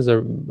 Brahmas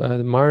are,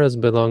 Maras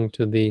belong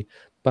to the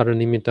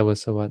Paranimita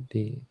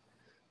Vasavati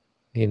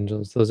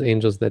angels, those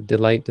angels that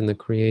delight in the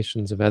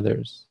creations of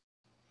others.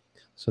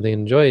 So they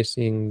enjoy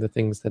seeing the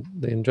things that,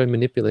 they enjoy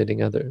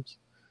manipulating others.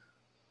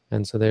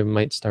 And so they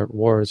might start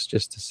wars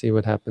just to see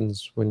what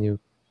happens when you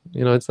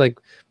know, it's like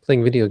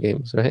playing video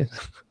games, right?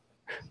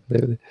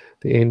 the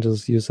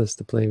angels use us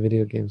to play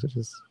video games, which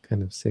is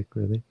kind of sick,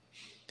 really.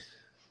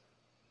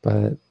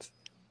 But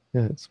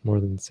yeah, it's more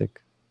than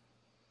sick.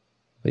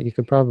 But you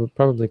could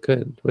probably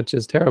could, which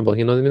is terrible.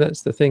 You know, I mean,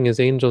 that's the thing, is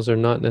angels are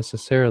not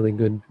necessarily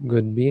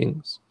good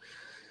beings.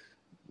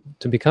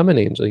 To become an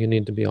angel, you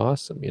need to be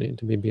awesome. You need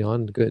to be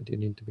beyond good. You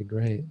need to be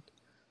great.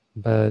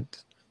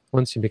 But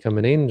once you become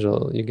an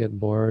angel, you get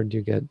bored,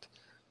 you get,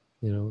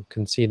 you know,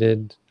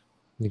 conceited,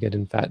 you get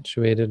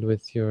infatuated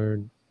with your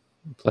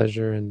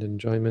pleasure and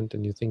enjoyment,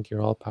 and you think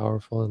you're all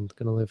powerful and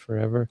going to live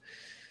forever.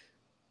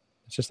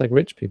 It's just like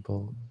rich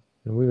people.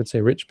 And we would say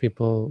rich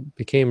people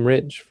became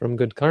rich from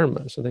good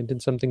karma, so they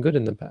did something good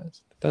in the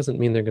past. It doesn't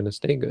mean they're going to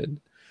stay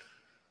good.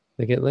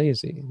 They get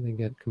lazy, they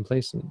get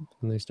complacent,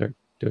 and they start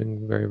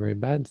doing very, very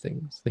bad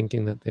things,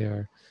 thinking that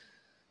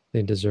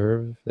they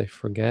deserve, they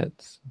forget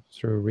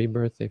through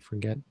rebirth, they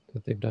forget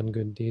that they've done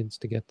good deeds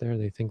to get there.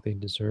 They think they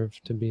deserve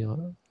to be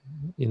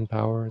in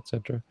power,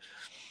 etc.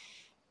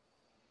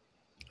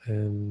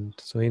 And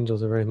so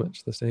angels are very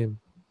much the same.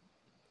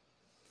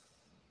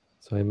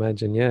 So I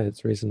imagine, yeah,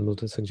 it's reasonable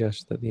to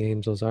suggest that the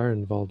angels are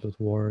involved with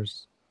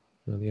wars.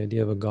 You know, the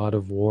idea of a god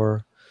of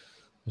war.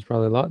 There's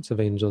probably lots of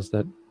angels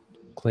that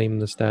claim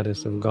the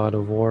status of god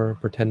of war,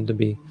 pretend to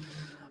be,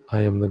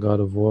 I am the god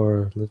of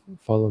war,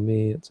 follow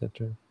me,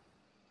 etc.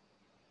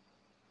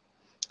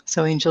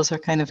 So angels are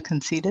kind of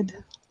conceited?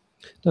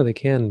 No, they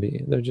can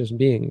be. They're just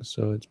beings,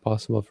 so it's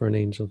possible for an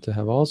angel to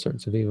have all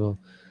sorts of evil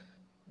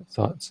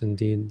thoughts and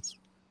deeds.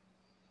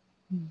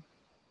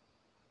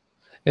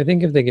 I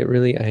think if they get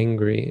really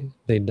angry,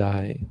 they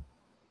die.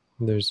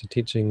 There's a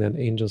teaching that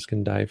angels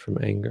can die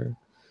from anger.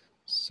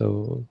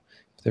 So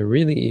if they're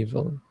really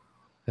evil,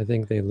 I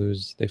think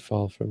they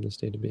fall from the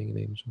state of being an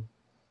angel.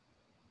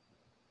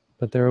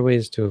 But there are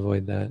ways to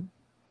avoid that,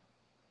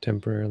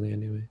 temporarily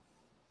anyway.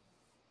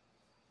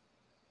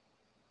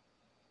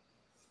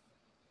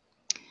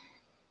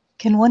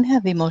 Can one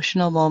have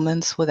emotional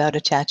moments without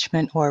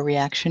attachment or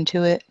reaction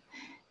to it?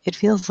 It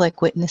feels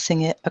like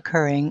witnessing it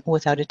occurring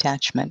without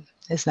attachment.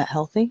 Is that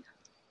healthy?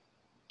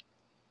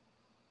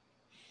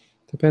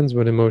 Depends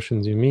what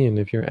emotions you mean.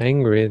 If you're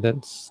angry,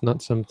 that's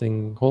not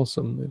something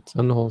wholesome. It's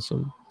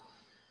unwholesome.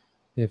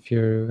 If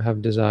you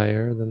have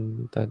desire,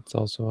 then that's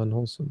also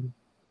unwholesome.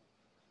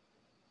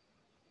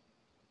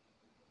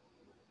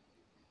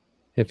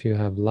 If you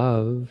have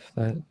love,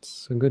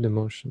 that's a good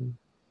emotion.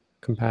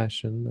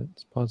 Compassion,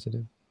 that's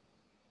positive.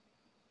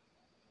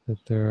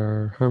 That there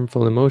are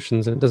harmful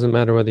emotions, and it doesn't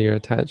matter whether you're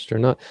attached or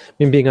not. I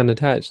mean, being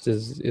unattached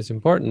is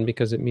important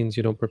because it means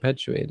you don't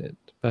perpetuate it,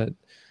 but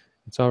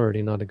it's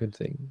already not a good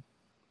thing.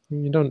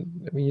 You don't,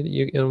 I mean,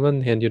 you on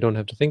one hand, you don't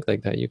have to think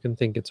like that. You can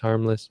think it's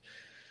harmless,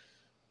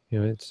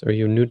 you know, or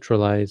you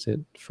neutralize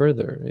it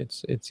further.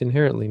 It's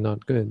inherently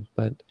not good,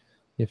 but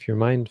if you're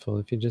mindful,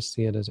 if you just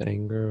see it as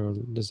anger or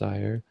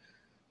desire,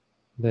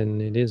 then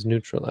it is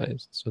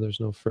neutralized. So there's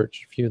no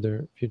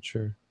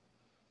future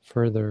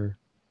further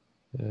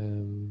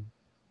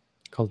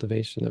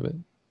cultivation of it.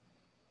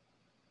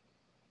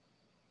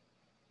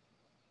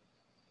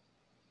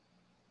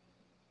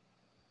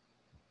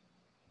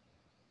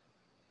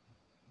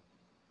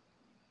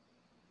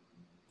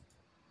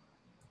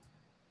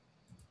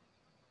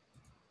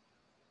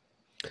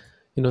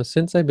 You know,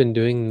 since I've been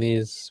doing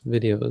these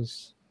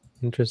videos,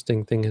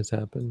 interesting thing has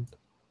happened.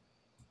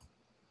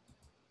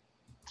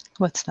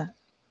 What's that?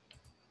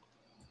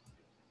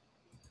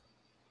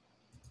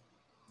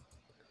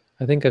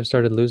 I think I've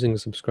started losing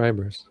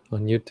subscribers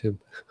on YouTube.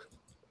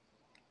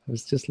 I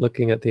was just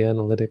looking at the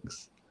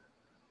analytics.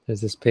 There's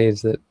this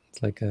page that's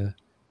like a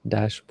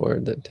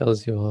dashboard that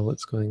tells you all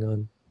what's going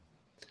on.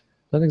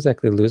 Not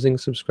exactly losing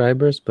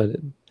subscribers, but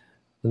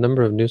the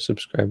number of new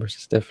subscribers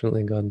has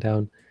definitely gone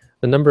down.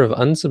 The number of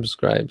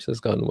unsubscribes has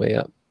gone way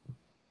up.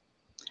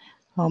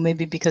 Oh,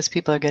 maybe because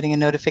people are getting a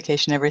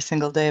notification every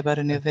single day about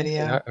a new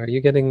video. Are you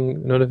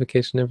getting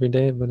notification every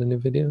day about a new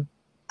video?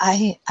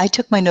 I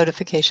took my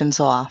notifications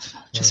off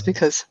just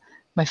because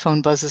my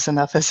phone buzzes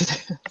enough as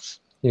it is.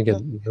 You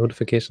get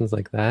notifications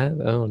like that?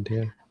 Oh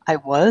dear. I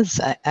was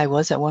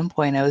at one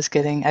point,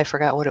 I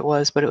forgot what it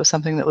was, but it was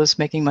something that was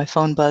making my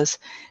phone buzz.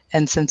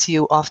 And since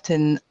you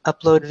often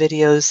upload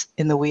videos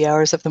in the wee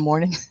hours of the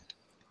morning,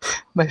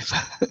 my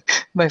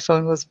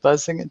phone was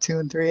buzzing at 2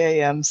 and 3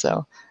 a.m.,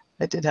 so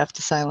I did have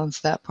to silence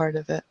that part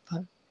of it.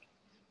 But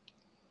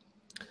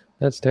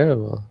That's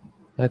terrible.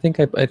 I think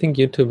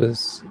YouTube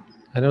is.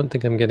 I don't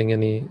think I'm getting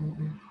any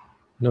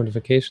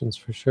notifications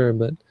for sure,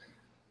 but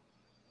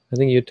I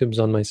think YouTube's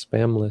on my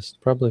spam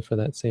list, probably for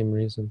that same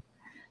reason.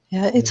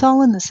 yeah, it's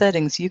all in the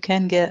settings. You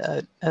can get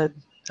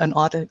an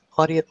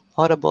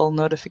audible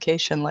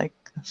notification like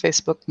a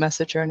Facebook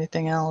message or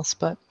anything else,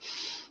 but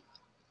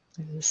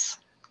it is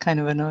kind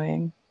of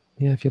annoying.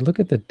 Yeah, if you look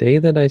at the day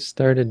that I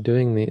started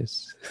doing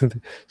these, the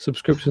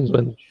subscriptions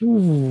went.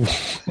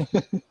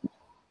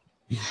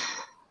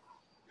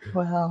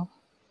 Wow.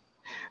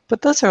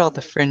 But those are all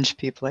the fringe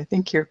people. I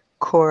think your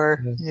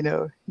core,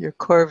 Yeah. your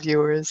core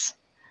viewers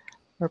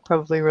are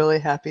probably really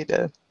happy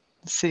to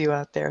see you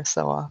out there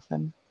so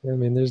often. I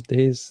mean, there's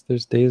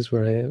days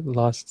where I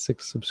lost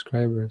 6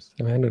 subscribers.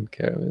 I mean, I don't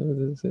care. I mean,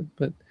 what is it?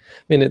 But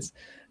I mean, it's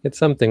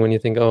something when you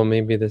think, oh,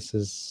 maybe this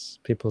is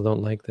people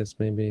don't like this.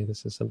 Maybe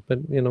this is some. But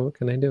what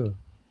can I do?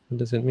 What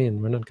does it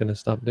mean? We're not going to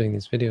stop doing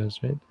these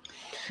videos, right?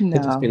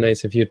 It'd just be No.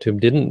 nice if YouTube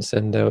didn't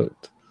send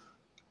out,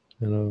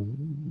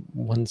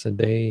 once a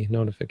day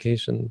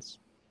notifications.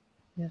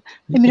 Yeah.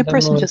 I mean, a I don't know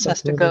person what just it's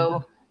has to uploaded.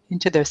 go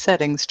into their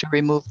settings to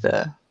remove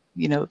the,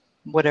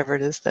 whatever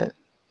it is that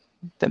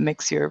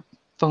makes your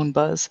phone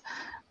buzz.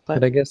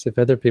 But I guess if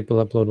other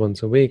people upload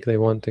once a week,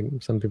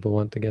 some people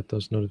want to get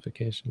those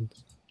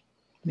notifications.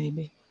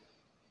 Maybe.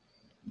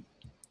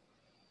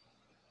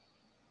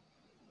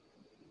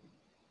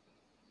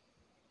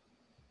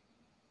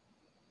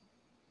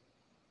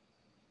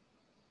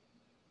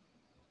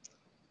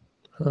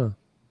 Huh.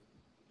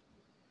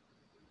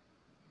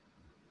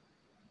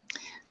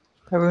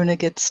 Aruna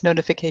gets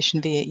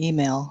notification via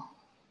email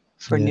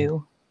for Yeah.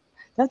 new.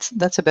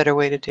 That's a better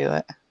way to do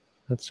it.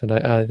 That's what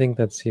I think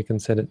you can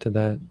set it to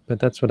that. But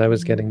that's what I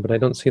was getting. But I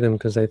don't see them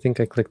because I think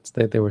I clicked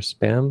that they were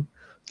spam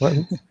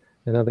ones.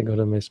 And now they go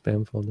to my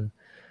spam folder.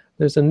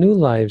 There's a new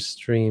live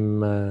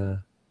stream.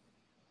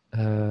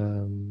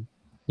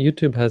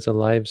 YouTube has a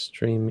live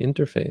stream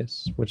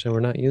interface, which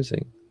we're not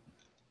using.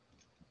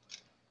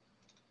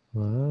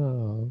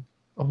 Wow.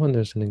 Oh, and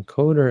there's an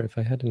encoder. If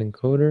I had an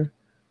encoder,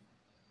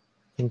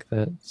 I think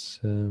that's...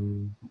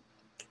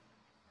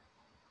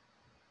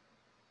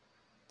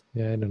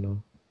 yeah, I don't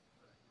know.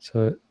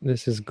 So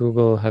this is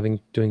Google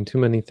doing too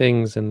many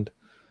things, and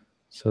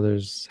so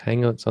there's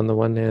Hangouts on the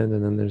one hand,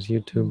 and then there's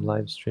YouTube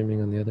live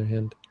streaming on the other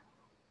hand.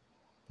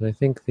 But I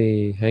think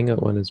the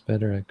Hangout one is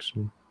better,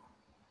 actually.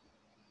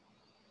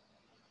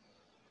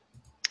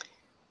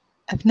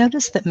 I've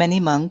noticed that many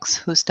monks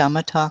whose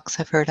Dhamma talks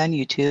I've heard on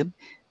YouTube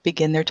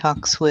begin their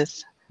talks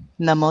with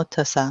Namo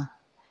Tassa.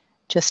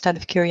 Just out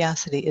of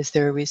curiosity, is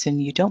there a reason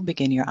you don't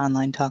begin your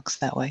online talks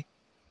that way?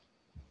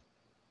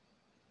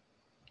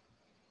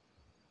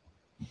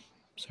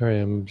 Sorry,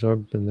 I'm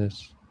absorbed in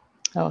this.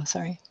 Oh,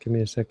 sorry. Give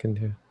me a second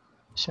here.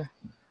 Sure.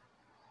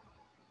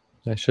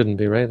 I shouldn't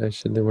be, right?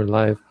 We're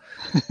live.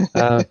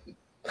 Yeah,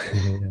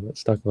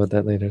 let's talk about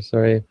that later.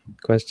 Sorry.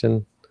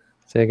 Question.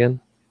 Say again.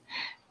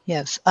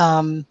 Yes.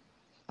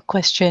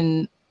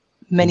 Question.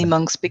 Many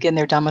monks begin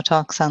their Dhamma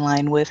talks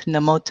online with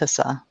Namo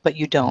Tassa, but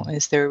you don't.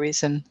 Is there a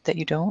reason that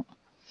you don't?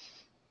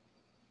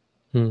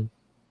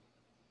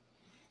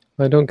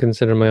 I don't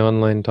consider my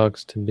online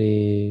talks to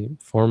be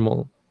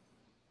formal.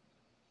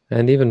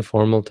 And even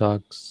formal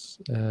talks,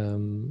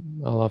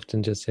 I'll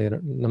often just say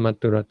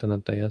Namattu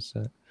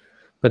Ratanatayasa.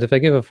 But if I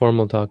give a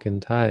formal talk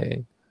in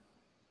Thai,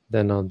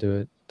 then I'll do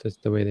it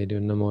just the way they do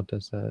Namo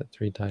Tassa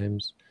 3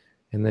 times.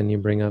 And then you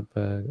bring up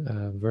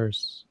a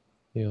verse.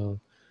 You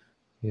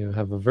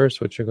have a verse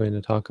which you're going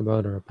to talk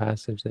about, or a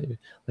passage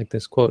like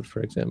this quote,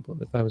 for example.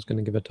 If I was going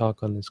to give a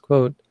talk on this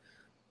quote,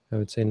 I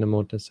would say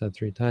Namo Tassa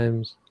 3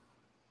 times,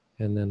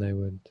 and then I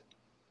would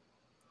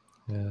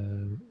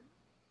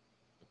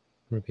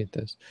repeat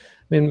this.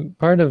 I mean,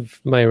 part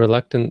of my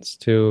reluctance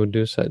to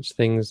do such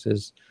things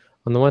is,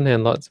 on the one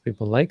hand, lots of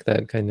people like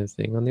that kind of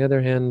thing. On the other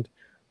hand,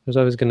 there's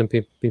always going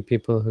to be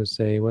people who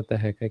say, what the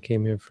heck, I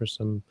came here for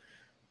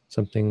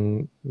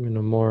something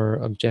more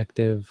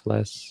objective,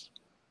 less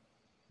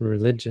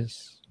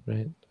religious,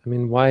 right? I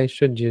mean, why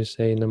should you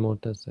say Namo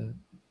Tassa?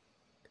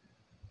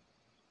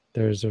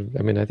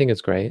 I think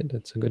it's great.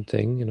 It's a good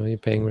thing, you're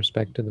paying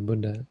respect to the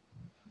Buddha.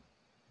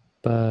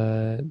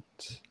 But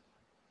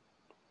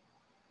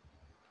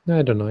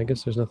I don't know. I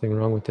guess there's nothing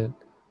wrong with it.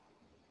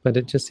 But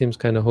it just seems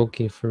kind of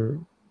hokey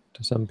to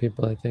some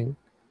people, I think.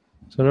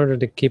 So in order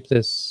to keep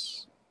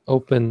this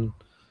open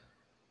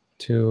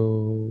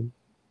to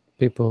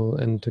people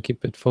and to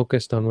keep it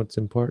focused on what's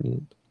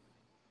important,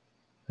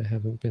 I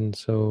haven't been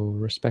so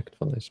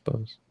respectful, I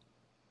suppose.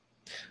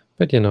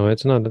 But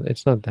it's not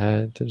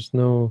that. There's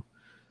no...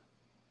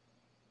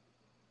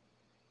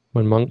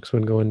 When monks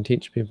would go and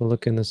teach people,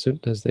 look in the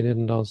suttas, they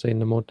didn't all say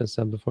Namo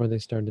Tassa before they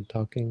started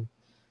talking.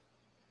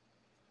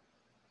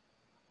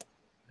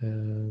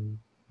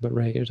 But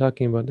right, you're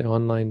talking about the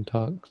online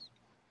talks.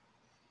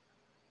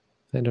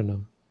 I don't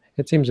know.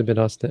 It seems a bit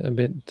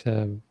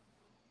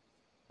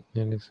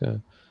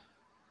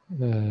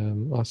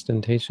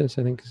ostentatious,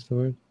 I think is the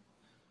word.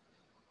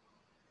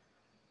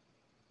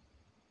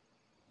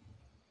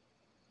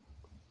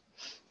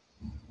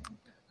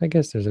 I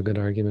guess there's a good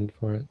argument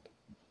for it.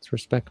 It's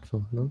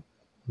respectful, no?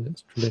 And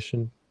it's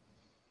tradition.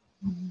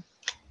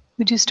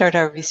 We do start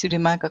our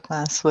Visuddhimagga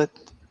class with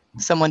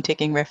someone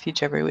taking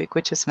refuge every week,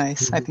 which is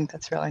nice. I think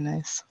that's really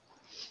nice.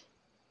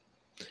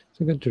 It's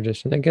a good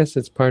tradition. I guess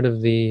it's part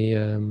of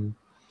the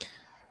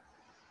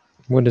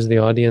what is the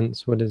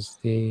audience? What is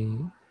the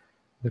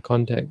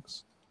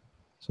context?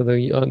 So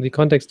the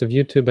context of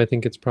YouTube, I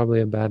think it's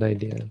probably a bad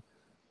idea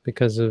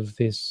because of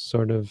this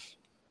sort of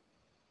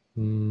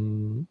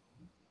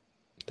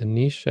the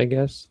niche, I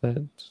guess,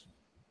 that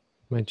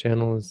my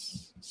channel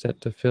is set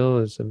to fill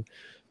is a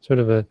sort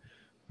of a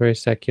very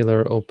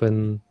secular,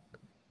 open,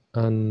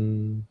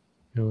 low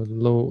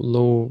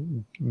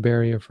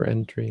barrier for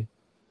entry.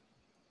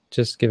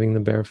 Just giving the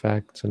bare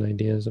facts and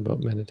ideas about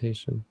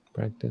meditation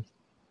practice.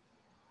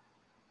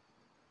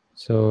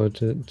 So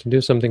to do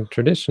something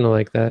traditional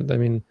like that, I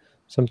mean,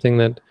 something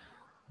that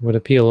would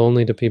appeal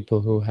only to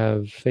people who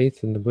have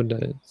faith in the Buddha,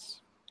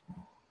 it's,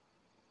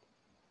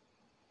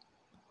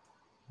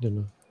 I don't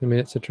know. I mean,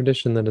 it's a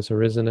tradition that has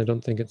arisen. I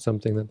don't think it's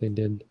something that they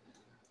did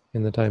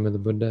in the time of the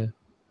Buddha.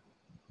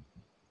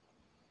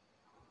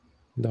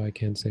 Though I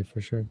can't say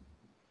for sure.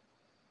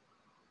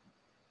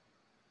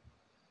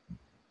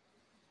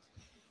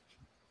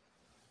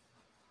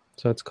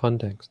 So it's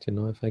context,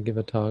 if I give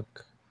a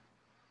talk.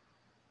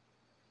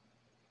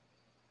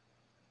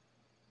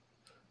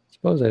 I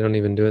suppose I don't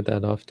even do it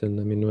that often.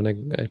 I mean,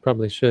 when I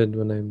probably should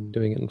when I'm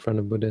doing it in front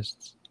of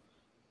Buddhists.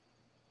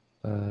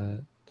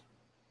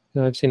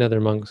 I've seen other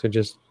monks who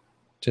just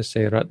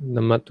say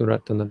Namatu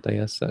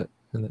Ratanatayasa,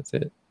 and that's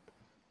it. It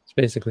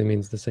basically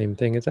means the same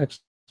thing. It's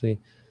actually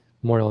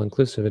more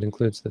all-inclusive. It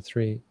includes the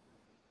three.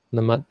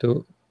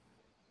 Namatu,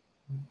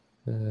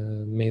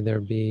 may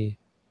there be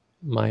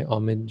my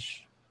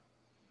homage.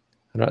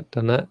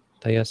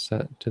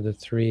 Ratanatayasa, to the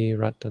three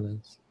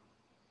Ratanas.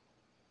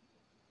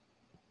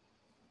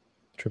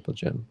 Triple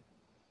gem.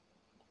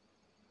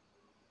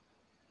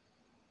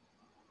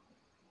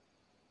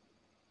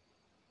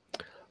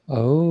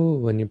 Oh,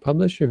 when you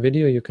publish your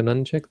video, you can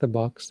uncheck the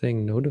box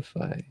saying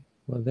notify.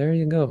 Well, there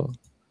you go.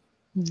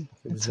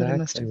 That's what I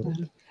must have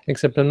done.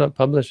 Except I'm not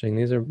publishing.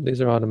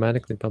 These are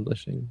automatically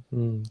publishing.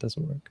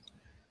 Doesn't work.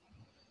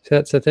 See,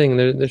 that's the thing.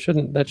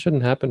 That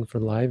shouldn't happen for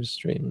live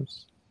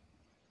streams.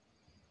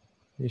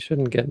 You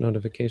shouldn't get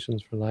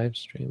notifications for live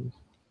streams.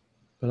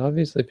 But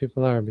obviously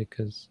people are,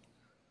 because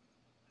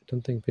I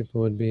don't think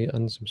people would be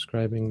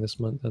unsubscribing this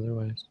month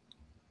otherwise.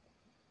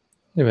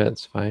 Yeah,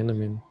 that's fine. I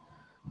mean,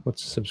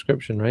 what's a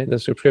subscription, right? The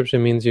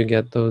subscription means you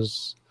get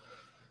those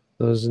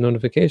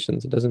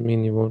notifications. It doesn't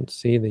mean you won't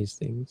see these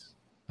things.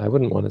 I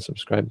wouldn't want to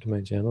subscribe to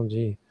my channel.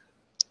 Gee,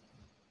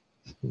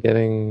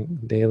 getting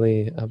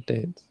daily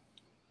updates.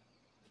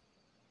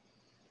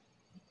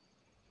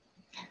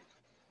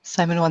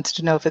 Simon wants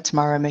to know if it's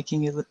Mara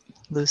making you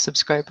lose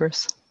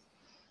subscribers.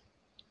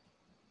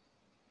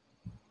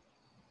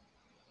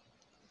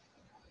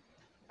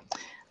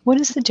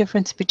 What is the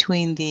difference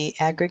between the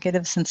aggregate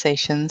of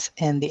sensations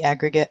and the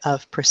aggregate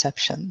of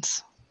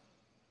perceptions?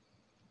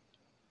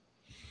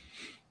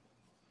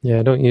 Yeah,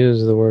 I don't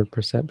use the word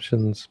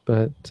perceptions,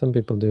 but some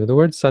people do. The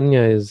word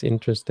sanya is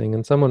interesting,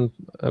 and someone,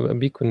 a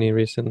bhikkhuni,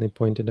 recently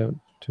pointed out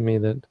to me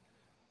that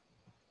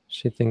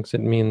she thinks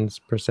it means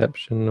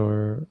perception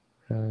or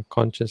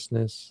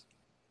consciousness,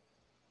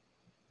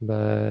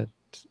 but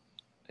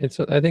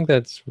I think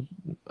that's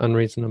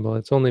unreasonable.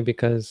 It's only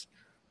because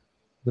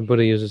the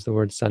Buddha uses the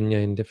word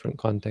sanya in different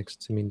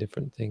contexts to mean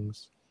different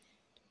things.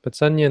 But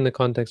sanya in the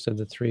context of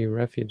the three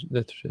refuge,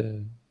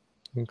 in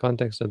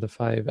context of the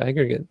five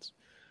aggregates,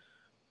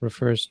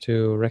 refers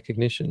to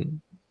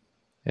recognition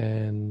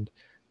and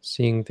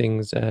seeing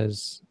things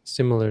as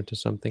similar to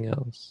something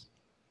else.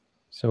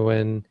 So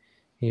when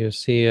you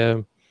see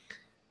a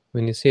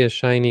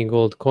shiny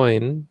gold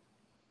coin,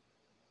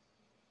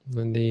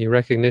 and the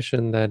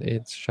recognition that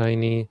it's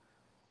shiny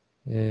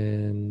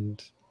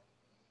and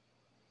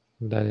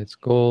that it's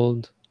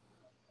gold.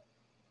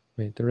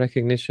 Wait, the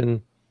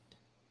recognition.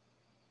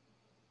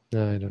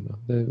 No, I don't know.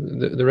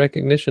 The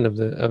recognition of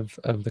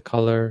the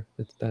color,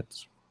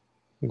 that's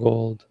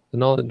gold.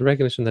 The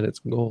recognition that it's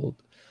gold,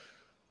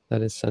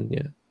 that is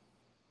sanya.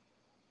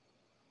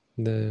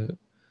 The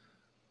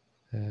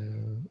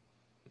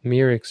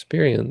mere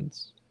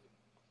experience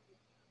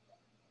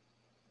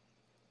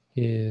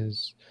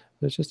is,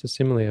 there's just a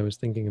simile I was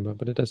thinking about,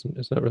 but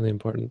it's not really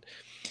important.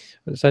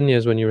 Sanya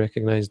is when you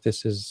recognize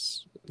this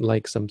is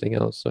like something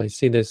else. So I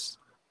see this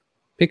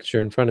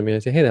picture in front of me, I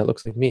say, hey, that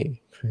looks like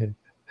me.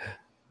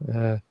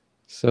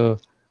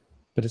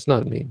 But it's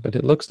not me, but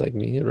it looks like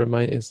me.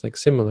 It's like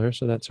similar,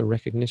 so that's a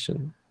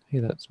recognition. Hey,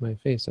 that's my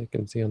face I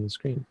can see on the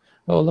screen.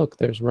 Oh, look,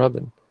 there's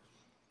Robin.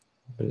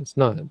 But it's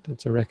not.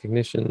 It's a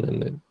recognition,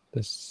 and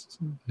this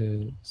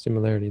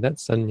similarity.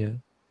 That's sanya.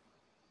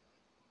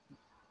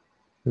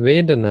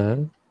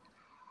 Vedana,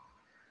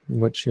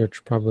 which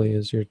probably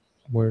is your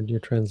word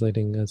you're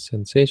translating as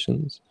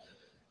sensations,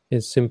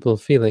 is simple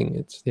feeling.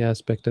 It's the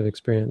aspect of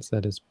experience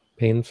that is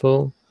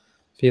painful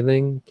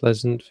feeling,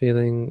 pleasant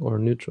feeling, or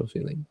neutral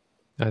feeling,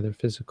 either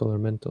physical or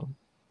mental.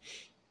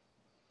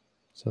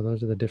 So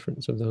those are the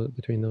difference of those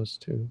between those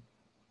two.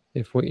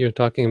 If what you're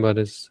talking about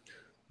is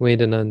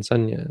Vedana and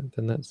Sanya,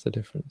 then that's the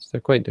difference.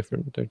 They're quite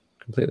different. They're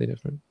completely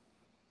different.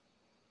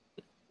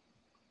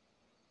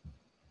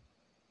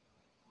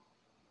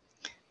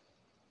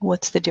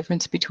 What's the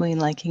difference between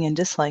liking and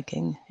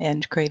disliking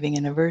and craving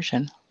and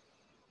aversion?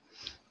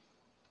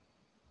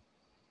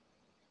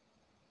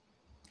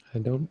 I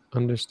don't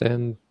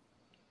understand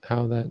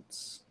how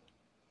that's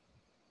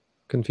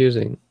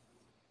confusing.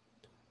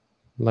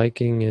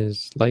 Liking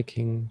is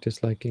liking,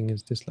 disliking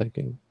is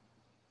disliking.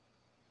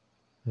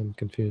 I'm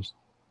confused.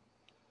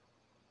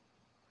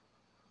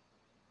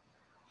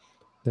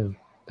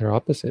 They're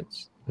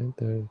opposites, right?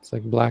 It's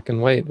like black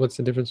and white. What's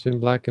the difference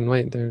between black and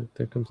white? They're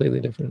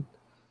completely different.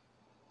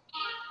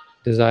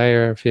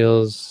 Desire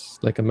feels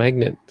like a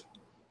magnet.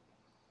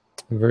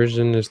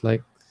 Aversion is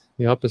like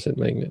the opposite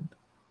magnet.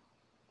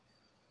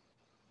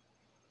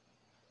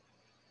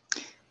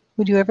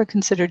 Would you ever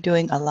consider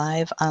doing a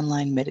live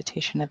online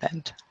meditation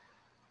event?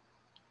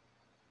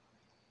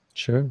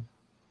 Sure.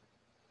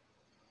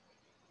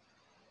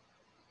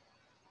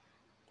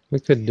 We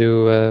could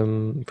do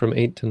from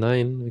 8 to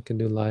 9. We could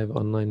do live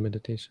online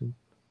meditation.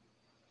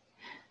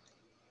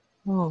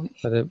 Oh,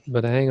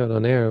 But a hangout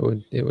on air,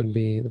 it would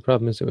be, the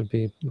problem is it would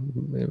be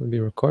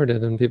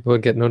recorded and people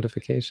would get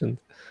notifications.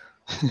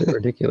 It's a bit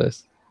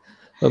ridiculous.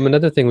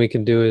 Another thing we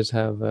can do is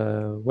have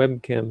a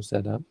webcam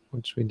set up,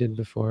 which we did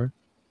before.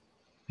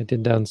 I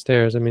did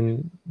downstairs. I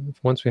mean,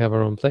 once we have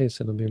our own place,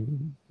 it'll be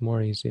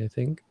more easy, I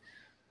think.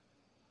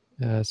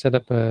 Set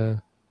up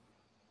a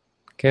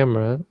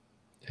camera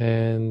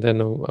and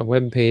then a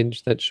web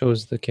page that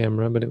shows the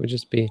camera, but it would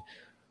just be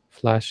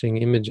flashing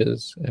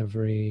images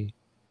every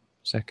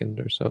second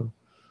or so.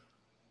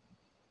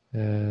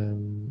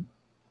 And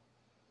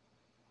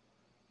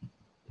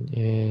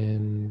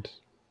it's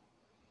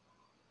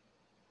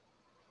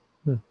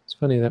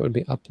funny, that would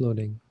be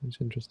uploading.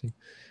 It's interesting.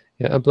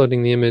 Yeah,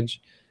 uploading the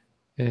image,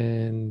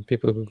 and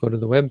people could go to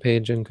the web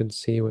page and could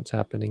see what's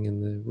happening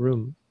in the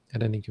room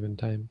at any given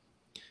time.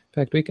 In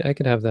fact, I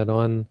could have that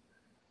on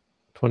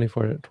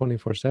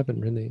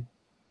 24/7, really,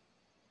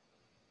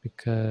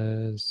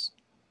 because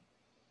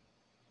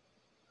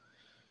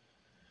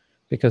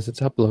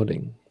it's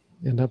uploading,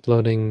 and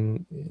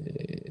uploading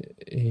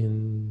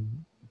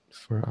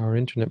for our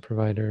internet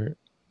provider,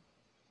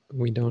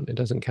 it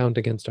doesn't count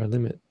against our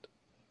limit,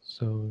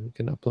 so we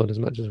can upload as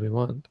much as we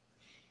want.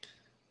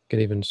 We could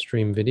even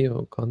stream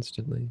video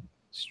constantly.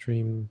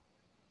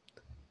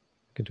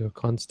 Could do a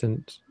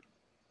constant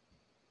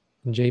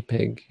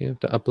JPEG. You have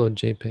to upload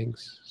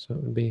JPEGs, so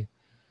it would be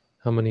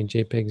how many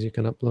JPEGs you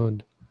can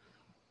upload.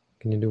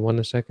 Can you do one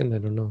a second? I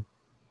don't know.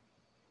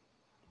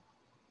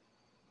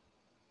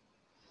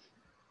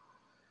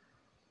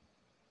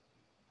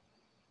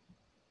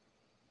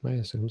 I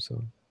assume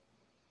so.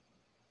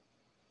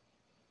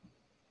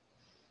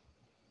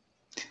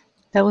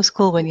 that was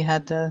cool when you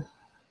had the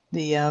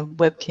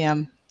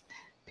webcam.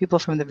 People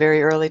from the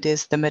very early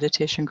days of the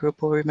meditation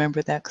group will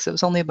remember that because it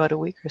was only about a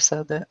week or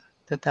so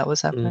that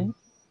was up, right?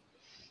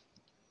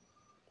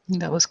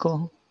 That was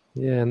cool.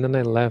 Yeah, and then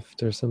I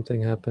left or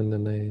something happened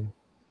and I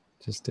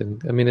just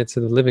didn't. I mean, it's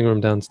in the living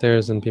room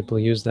downstairs and people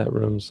use that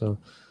room, so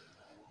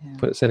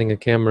setting a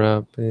camera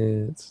up,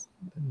 it's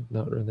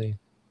not really.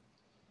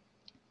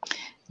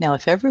 Now,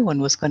 if everyone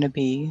was going to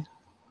be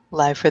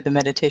live for the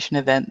meditation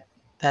event,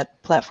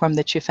 that platform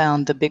that you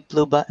found, the big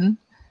blue button,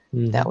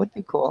 that would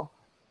be cool.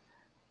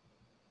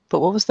 But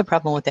what was the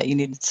problem with that? You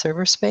needed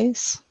server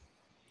space?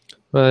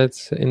 Well,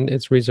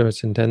 it's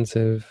resource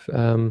intensive.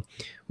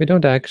 We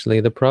don't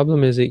actually. The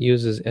problem is it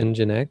uses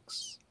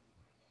Nginx.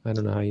 I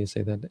don't know how you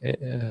say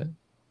that.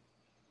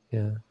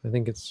 Yeah, I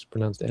think it's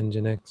pronounced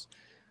Nginx.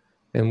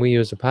 And we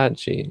use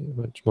Apache,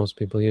 which most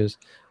people use.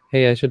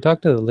 Hey, I should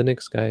talk to the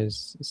Linux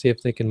guys, see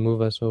if they can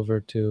move us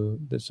over to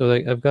this. So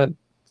I've got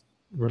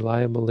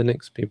reliable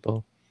Linux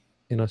people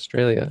in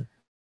Australia,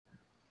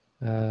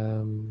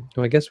 who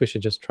I guess we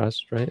should just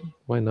trust, right?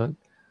 Why not?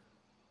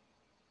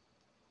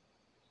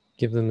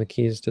 Give them the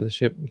keys to the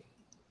ship,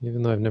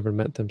 even though I've never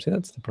met them. See,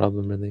 that's the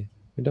problem, really.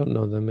 We don't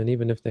know them, and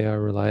even if they are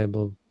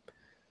reliable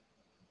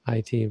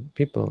IT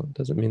people, it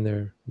doesn't mean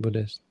they're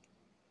Buddhist.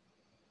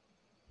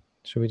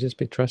 Should we just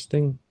be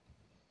trusting?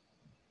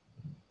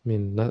 I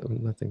mean,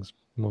 nothing's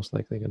most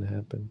likely going to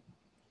happen.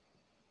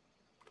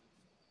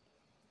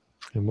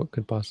 And what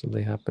could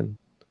possibly happen?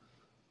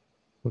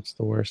 What's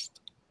the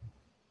worst?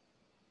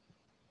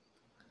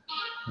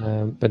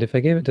 But if I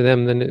gave it to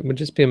them, then it would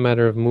just be a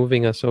matter of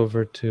moving us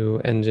over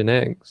to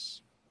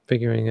Nginx,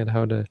 figuring out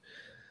how to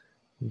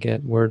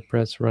get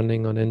WordPress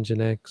running on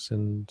Nginx,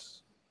 and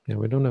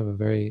we don't have a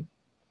very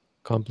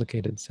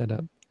complicated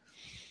setup.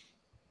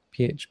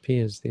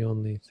 PHP is the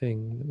only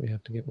thing that we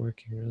have to get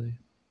working, really.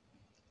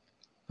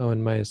 Oh,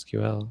 and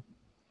MySQL.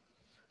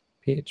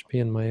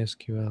 PHP and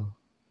MySQL.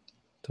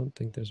 Don't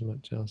think there's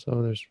much else.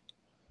 Oh,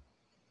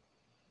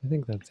 I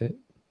think that's it.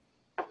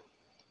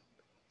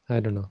 I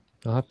don't know.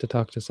 I'll have to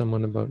talk to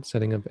someone about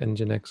setting up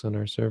Nginx on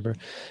our server,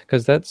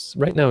 because that's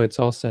right now it's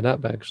all set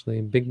up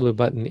actually. Big Blue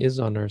Button is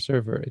on our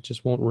server. It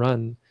just won't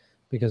run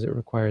because it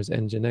requires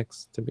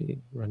Nginx to be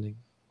running.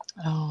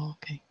 Oh,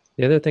 okay.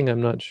 The other thing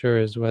I'm not sure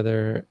is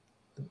whether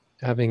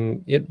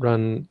having it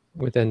run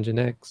with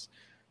Nginx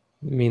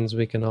means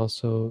we can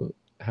also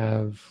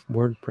have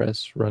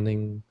WordPress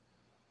running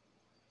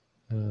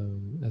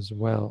as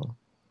well.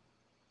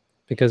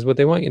 Because what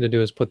they want you to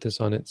do is put this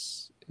on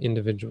its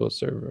individual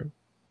server.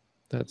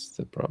 That's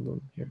the problem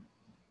here.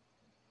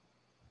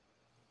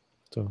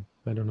 So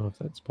I don't know if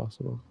that's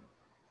possible.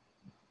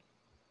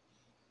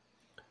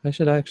 I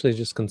should actually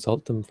just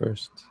consult them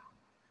first.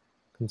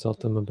 Consult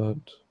them about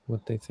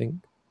what they think.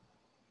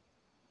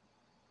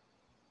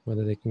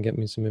 Whether they can get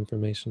me some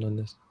information on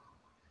this.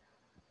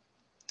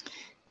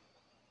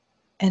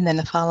 And then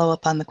a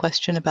follow-up on the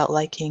question about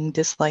liking,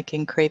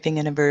 disliking, craving,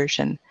 and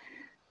aversion.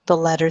 The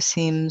latter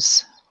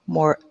seems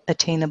more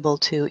attainable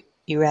to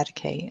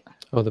eradicate.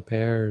 Oh, the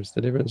pairs.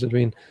 The difference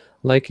between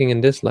liking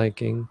and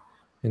disliking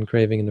and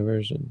craving and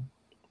aversion.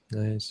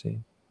 I see.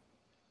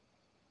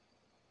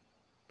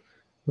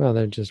 Well,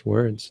 they're just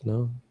words,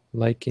 no?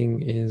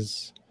 Liking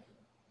is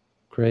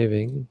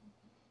craving.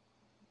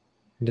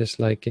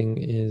 Disliking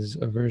is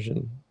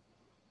aversion.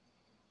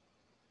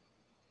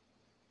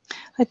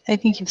 I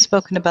think you've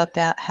spoken about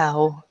that,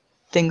 how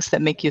things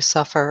that make you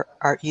suffer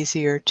are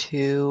easier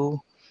to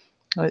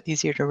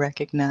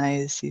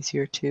recognize,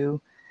 easier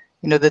to,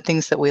 the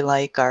things that we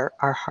like are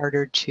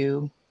harder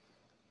to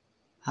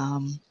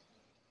not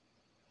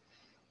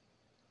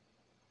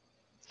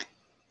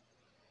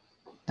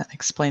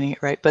explaining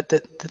it right, but the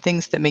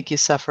things that make you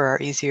suffer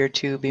are easier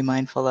to be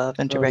mindful of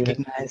and to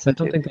recognize. I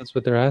don't think that's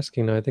what they're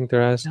asking now. I think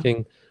they're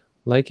asking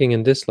liking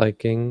and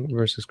disliking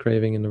versus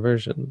craving and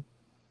aversion,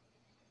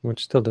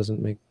 which still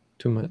doesn't make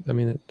too much. I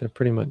mean, they're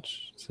pretty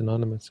much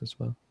synonymous as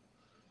well.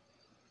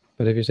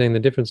 But if you're saying the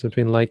difference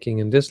between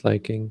liking and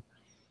disliking,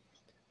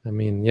 I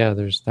mean, yeah,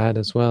 there's that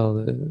as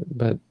well.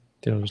 But,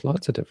 there's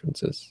lots of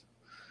differences.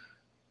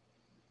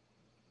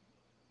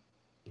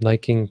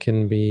 Liking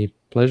can be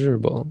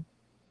pleasurable.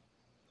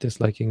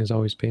 Disliking is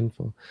always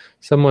painful.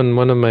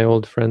 One of my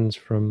old friends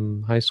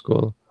from high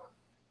school,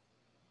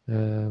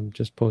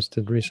 just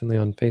posted recently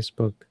on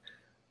Facebook,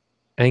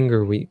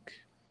 Anger Week,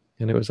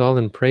 and it was all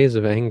in praise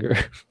of anger.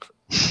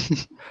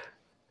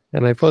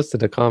 And I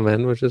posted a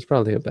comment, which is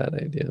probably a bad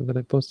idea, but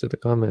I posted a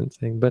comment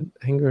saying, but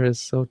anger is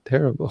so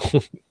terrible.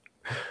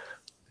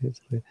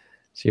 Basically,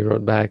 she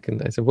wrote back,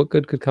 and I said, what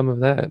good could come of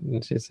that?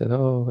 And she said,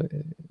 oh,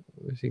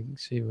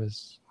 she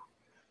was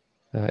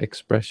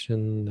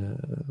expression,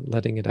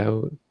 letting it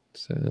out.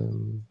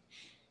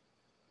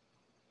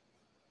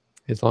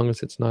 As long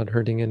as it's not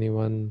hurting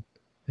anyone,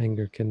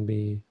 anger can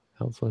be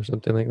helpful or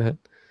something like that.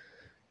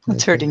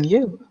 It's hurting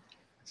you.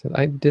 I said,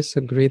 I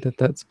disagree that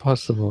that's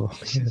possible.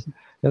 Yeah,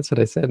 that's what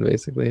I said,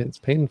 basically. It's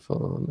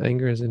painful.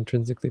 Anger is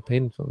intrinsically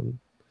painful.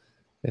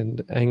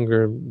 And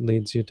anger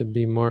leads you to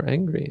be more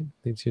angry,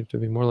 leads you to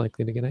be more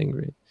likely to get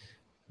angry.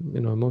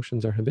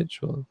 Emotions are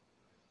habitual.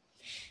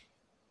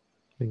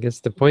 I guess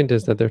the point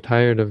is that they're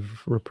tired of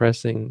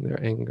repressing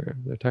their anger.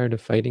 They're tired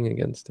of fighting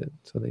against it.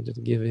 So they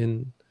just give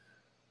in.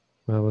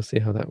 Well, we'll see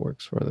how that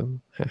works for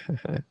them.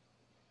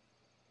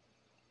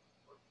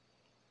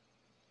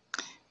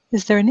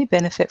 Is there any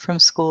benefit from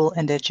school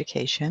and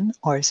education,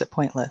 or is it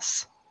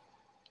pointless?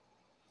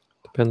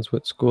 Depends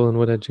what school and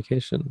what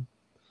education.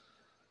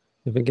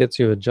 If it gets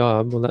you a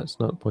job, well, that's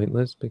not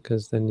pointless,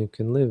 because then you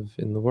can live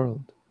in the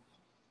world.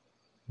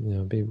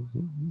 Be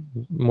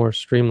more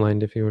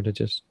streamlined if you were to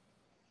just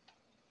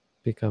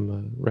become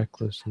a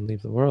recluse and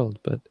leave the world.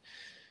 But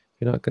if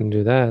you're not going to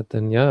do that,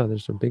 then yeah,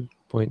 there's a big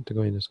point to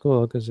going to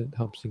school, because it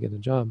helps you get a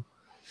job.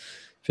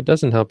 If it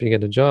doesn't help you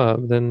get a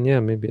job, then yeah,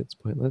 maybe it's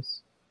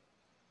pointless.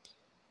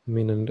 I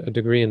mean, a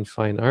degree in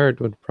fine art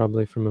would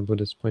probably, from a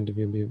Buddhist point of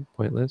view, be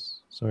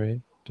pointless.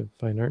 Sorry to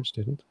fine art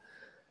students.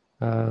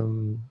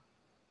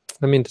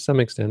 I mean, to some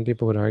extent,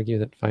 people would argue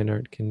that fine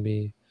art can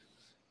be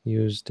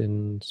used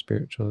in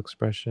spiritual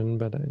expression,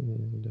 but I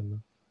don't know.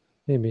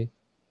 Maybe.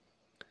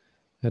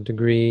 A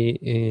degree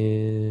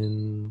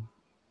in...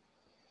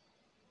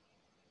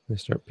 I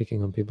start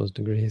picking on people's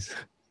degrees.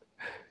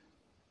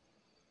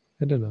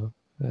 I don't know.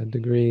 A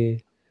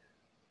degree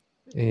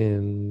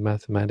in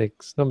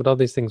mathematics. No, but all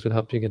these things would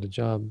help you get a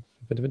job.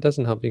 But if it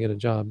doesn't help you get a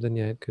job, then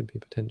yeah, it could be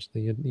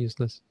potentially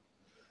useless.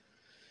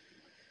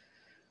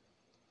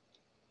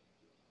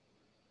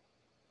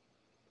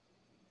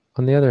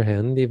 On the other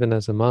hand, even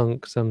as a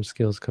monk, some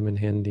skills come in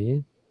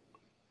handy.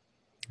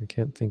 I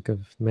can't think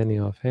of many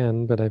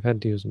offhand, but I've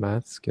had to use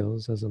math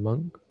skills as a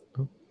monk,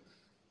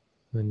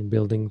 when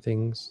building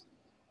things.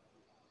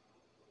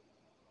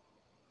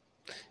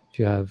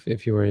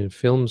 If you were a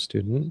film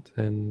student,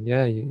 then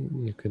yeah,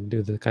 you could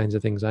do the kinds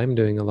of things I'm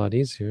doing a lot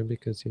easier,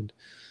 because you'd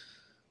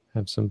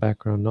have some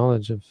background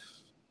knowledge of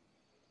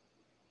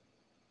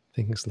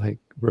things like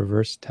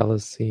reverse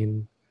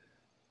telecine.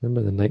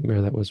 Remember the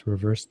nightmare that was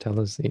reverse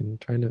telecine,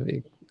 trying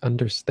to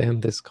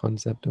understand this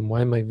concept and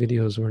why my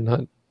videos were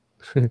not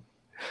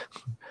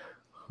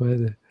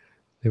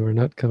They were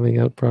not coming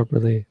out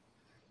properly.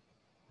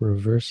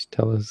 Reverse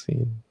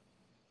telecine.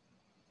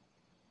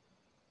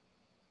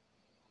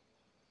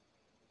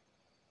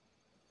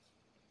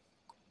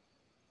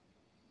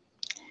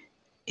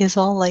 Is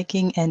all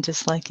liking and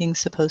disliking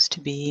supposed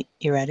to be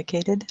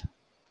eradicated?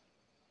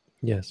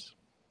 Yes.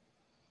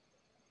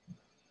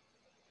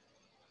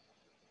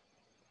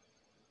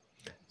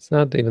 It's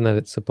not even that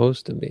it's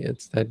supposed to be,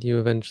 it's that you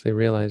eventually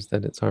realize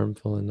that it's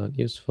harmful and not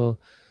useful,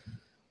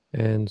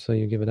 and so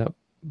you give it up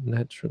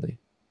naturally.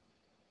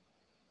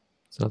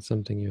 It's not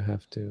something you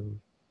have to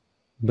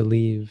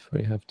believe or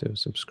you have to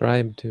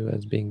subscribe to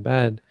as being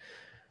bad,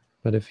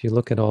 but if you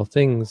look at all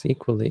things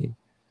equally,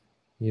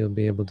 you'll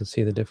be able to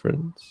see the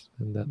difference,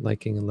 and that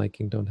liking and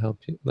liking don't help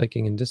you,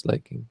 liking and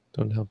disliking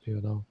don't help you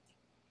at all.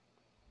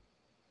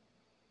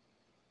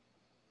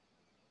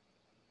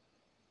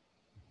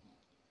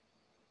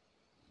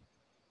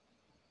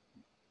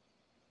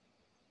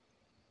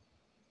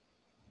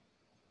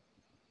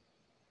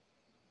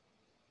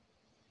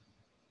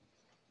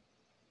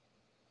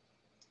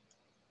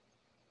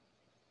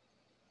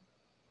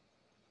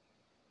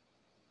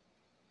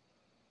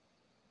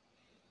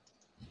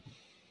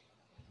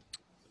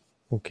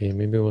 Okay,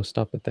 maybe we'll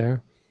stop it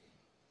there.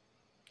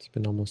 It's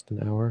been almost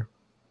an hour.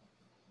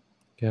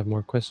 If you have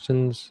more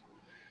questions,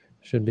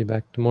 should be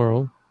back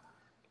tomorrow.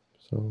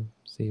 So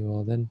see you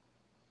all then.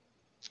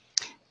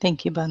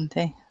 Thank you,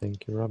 Bhante.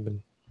 Thank you,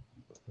 Robin.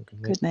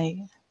 Good night. Good night.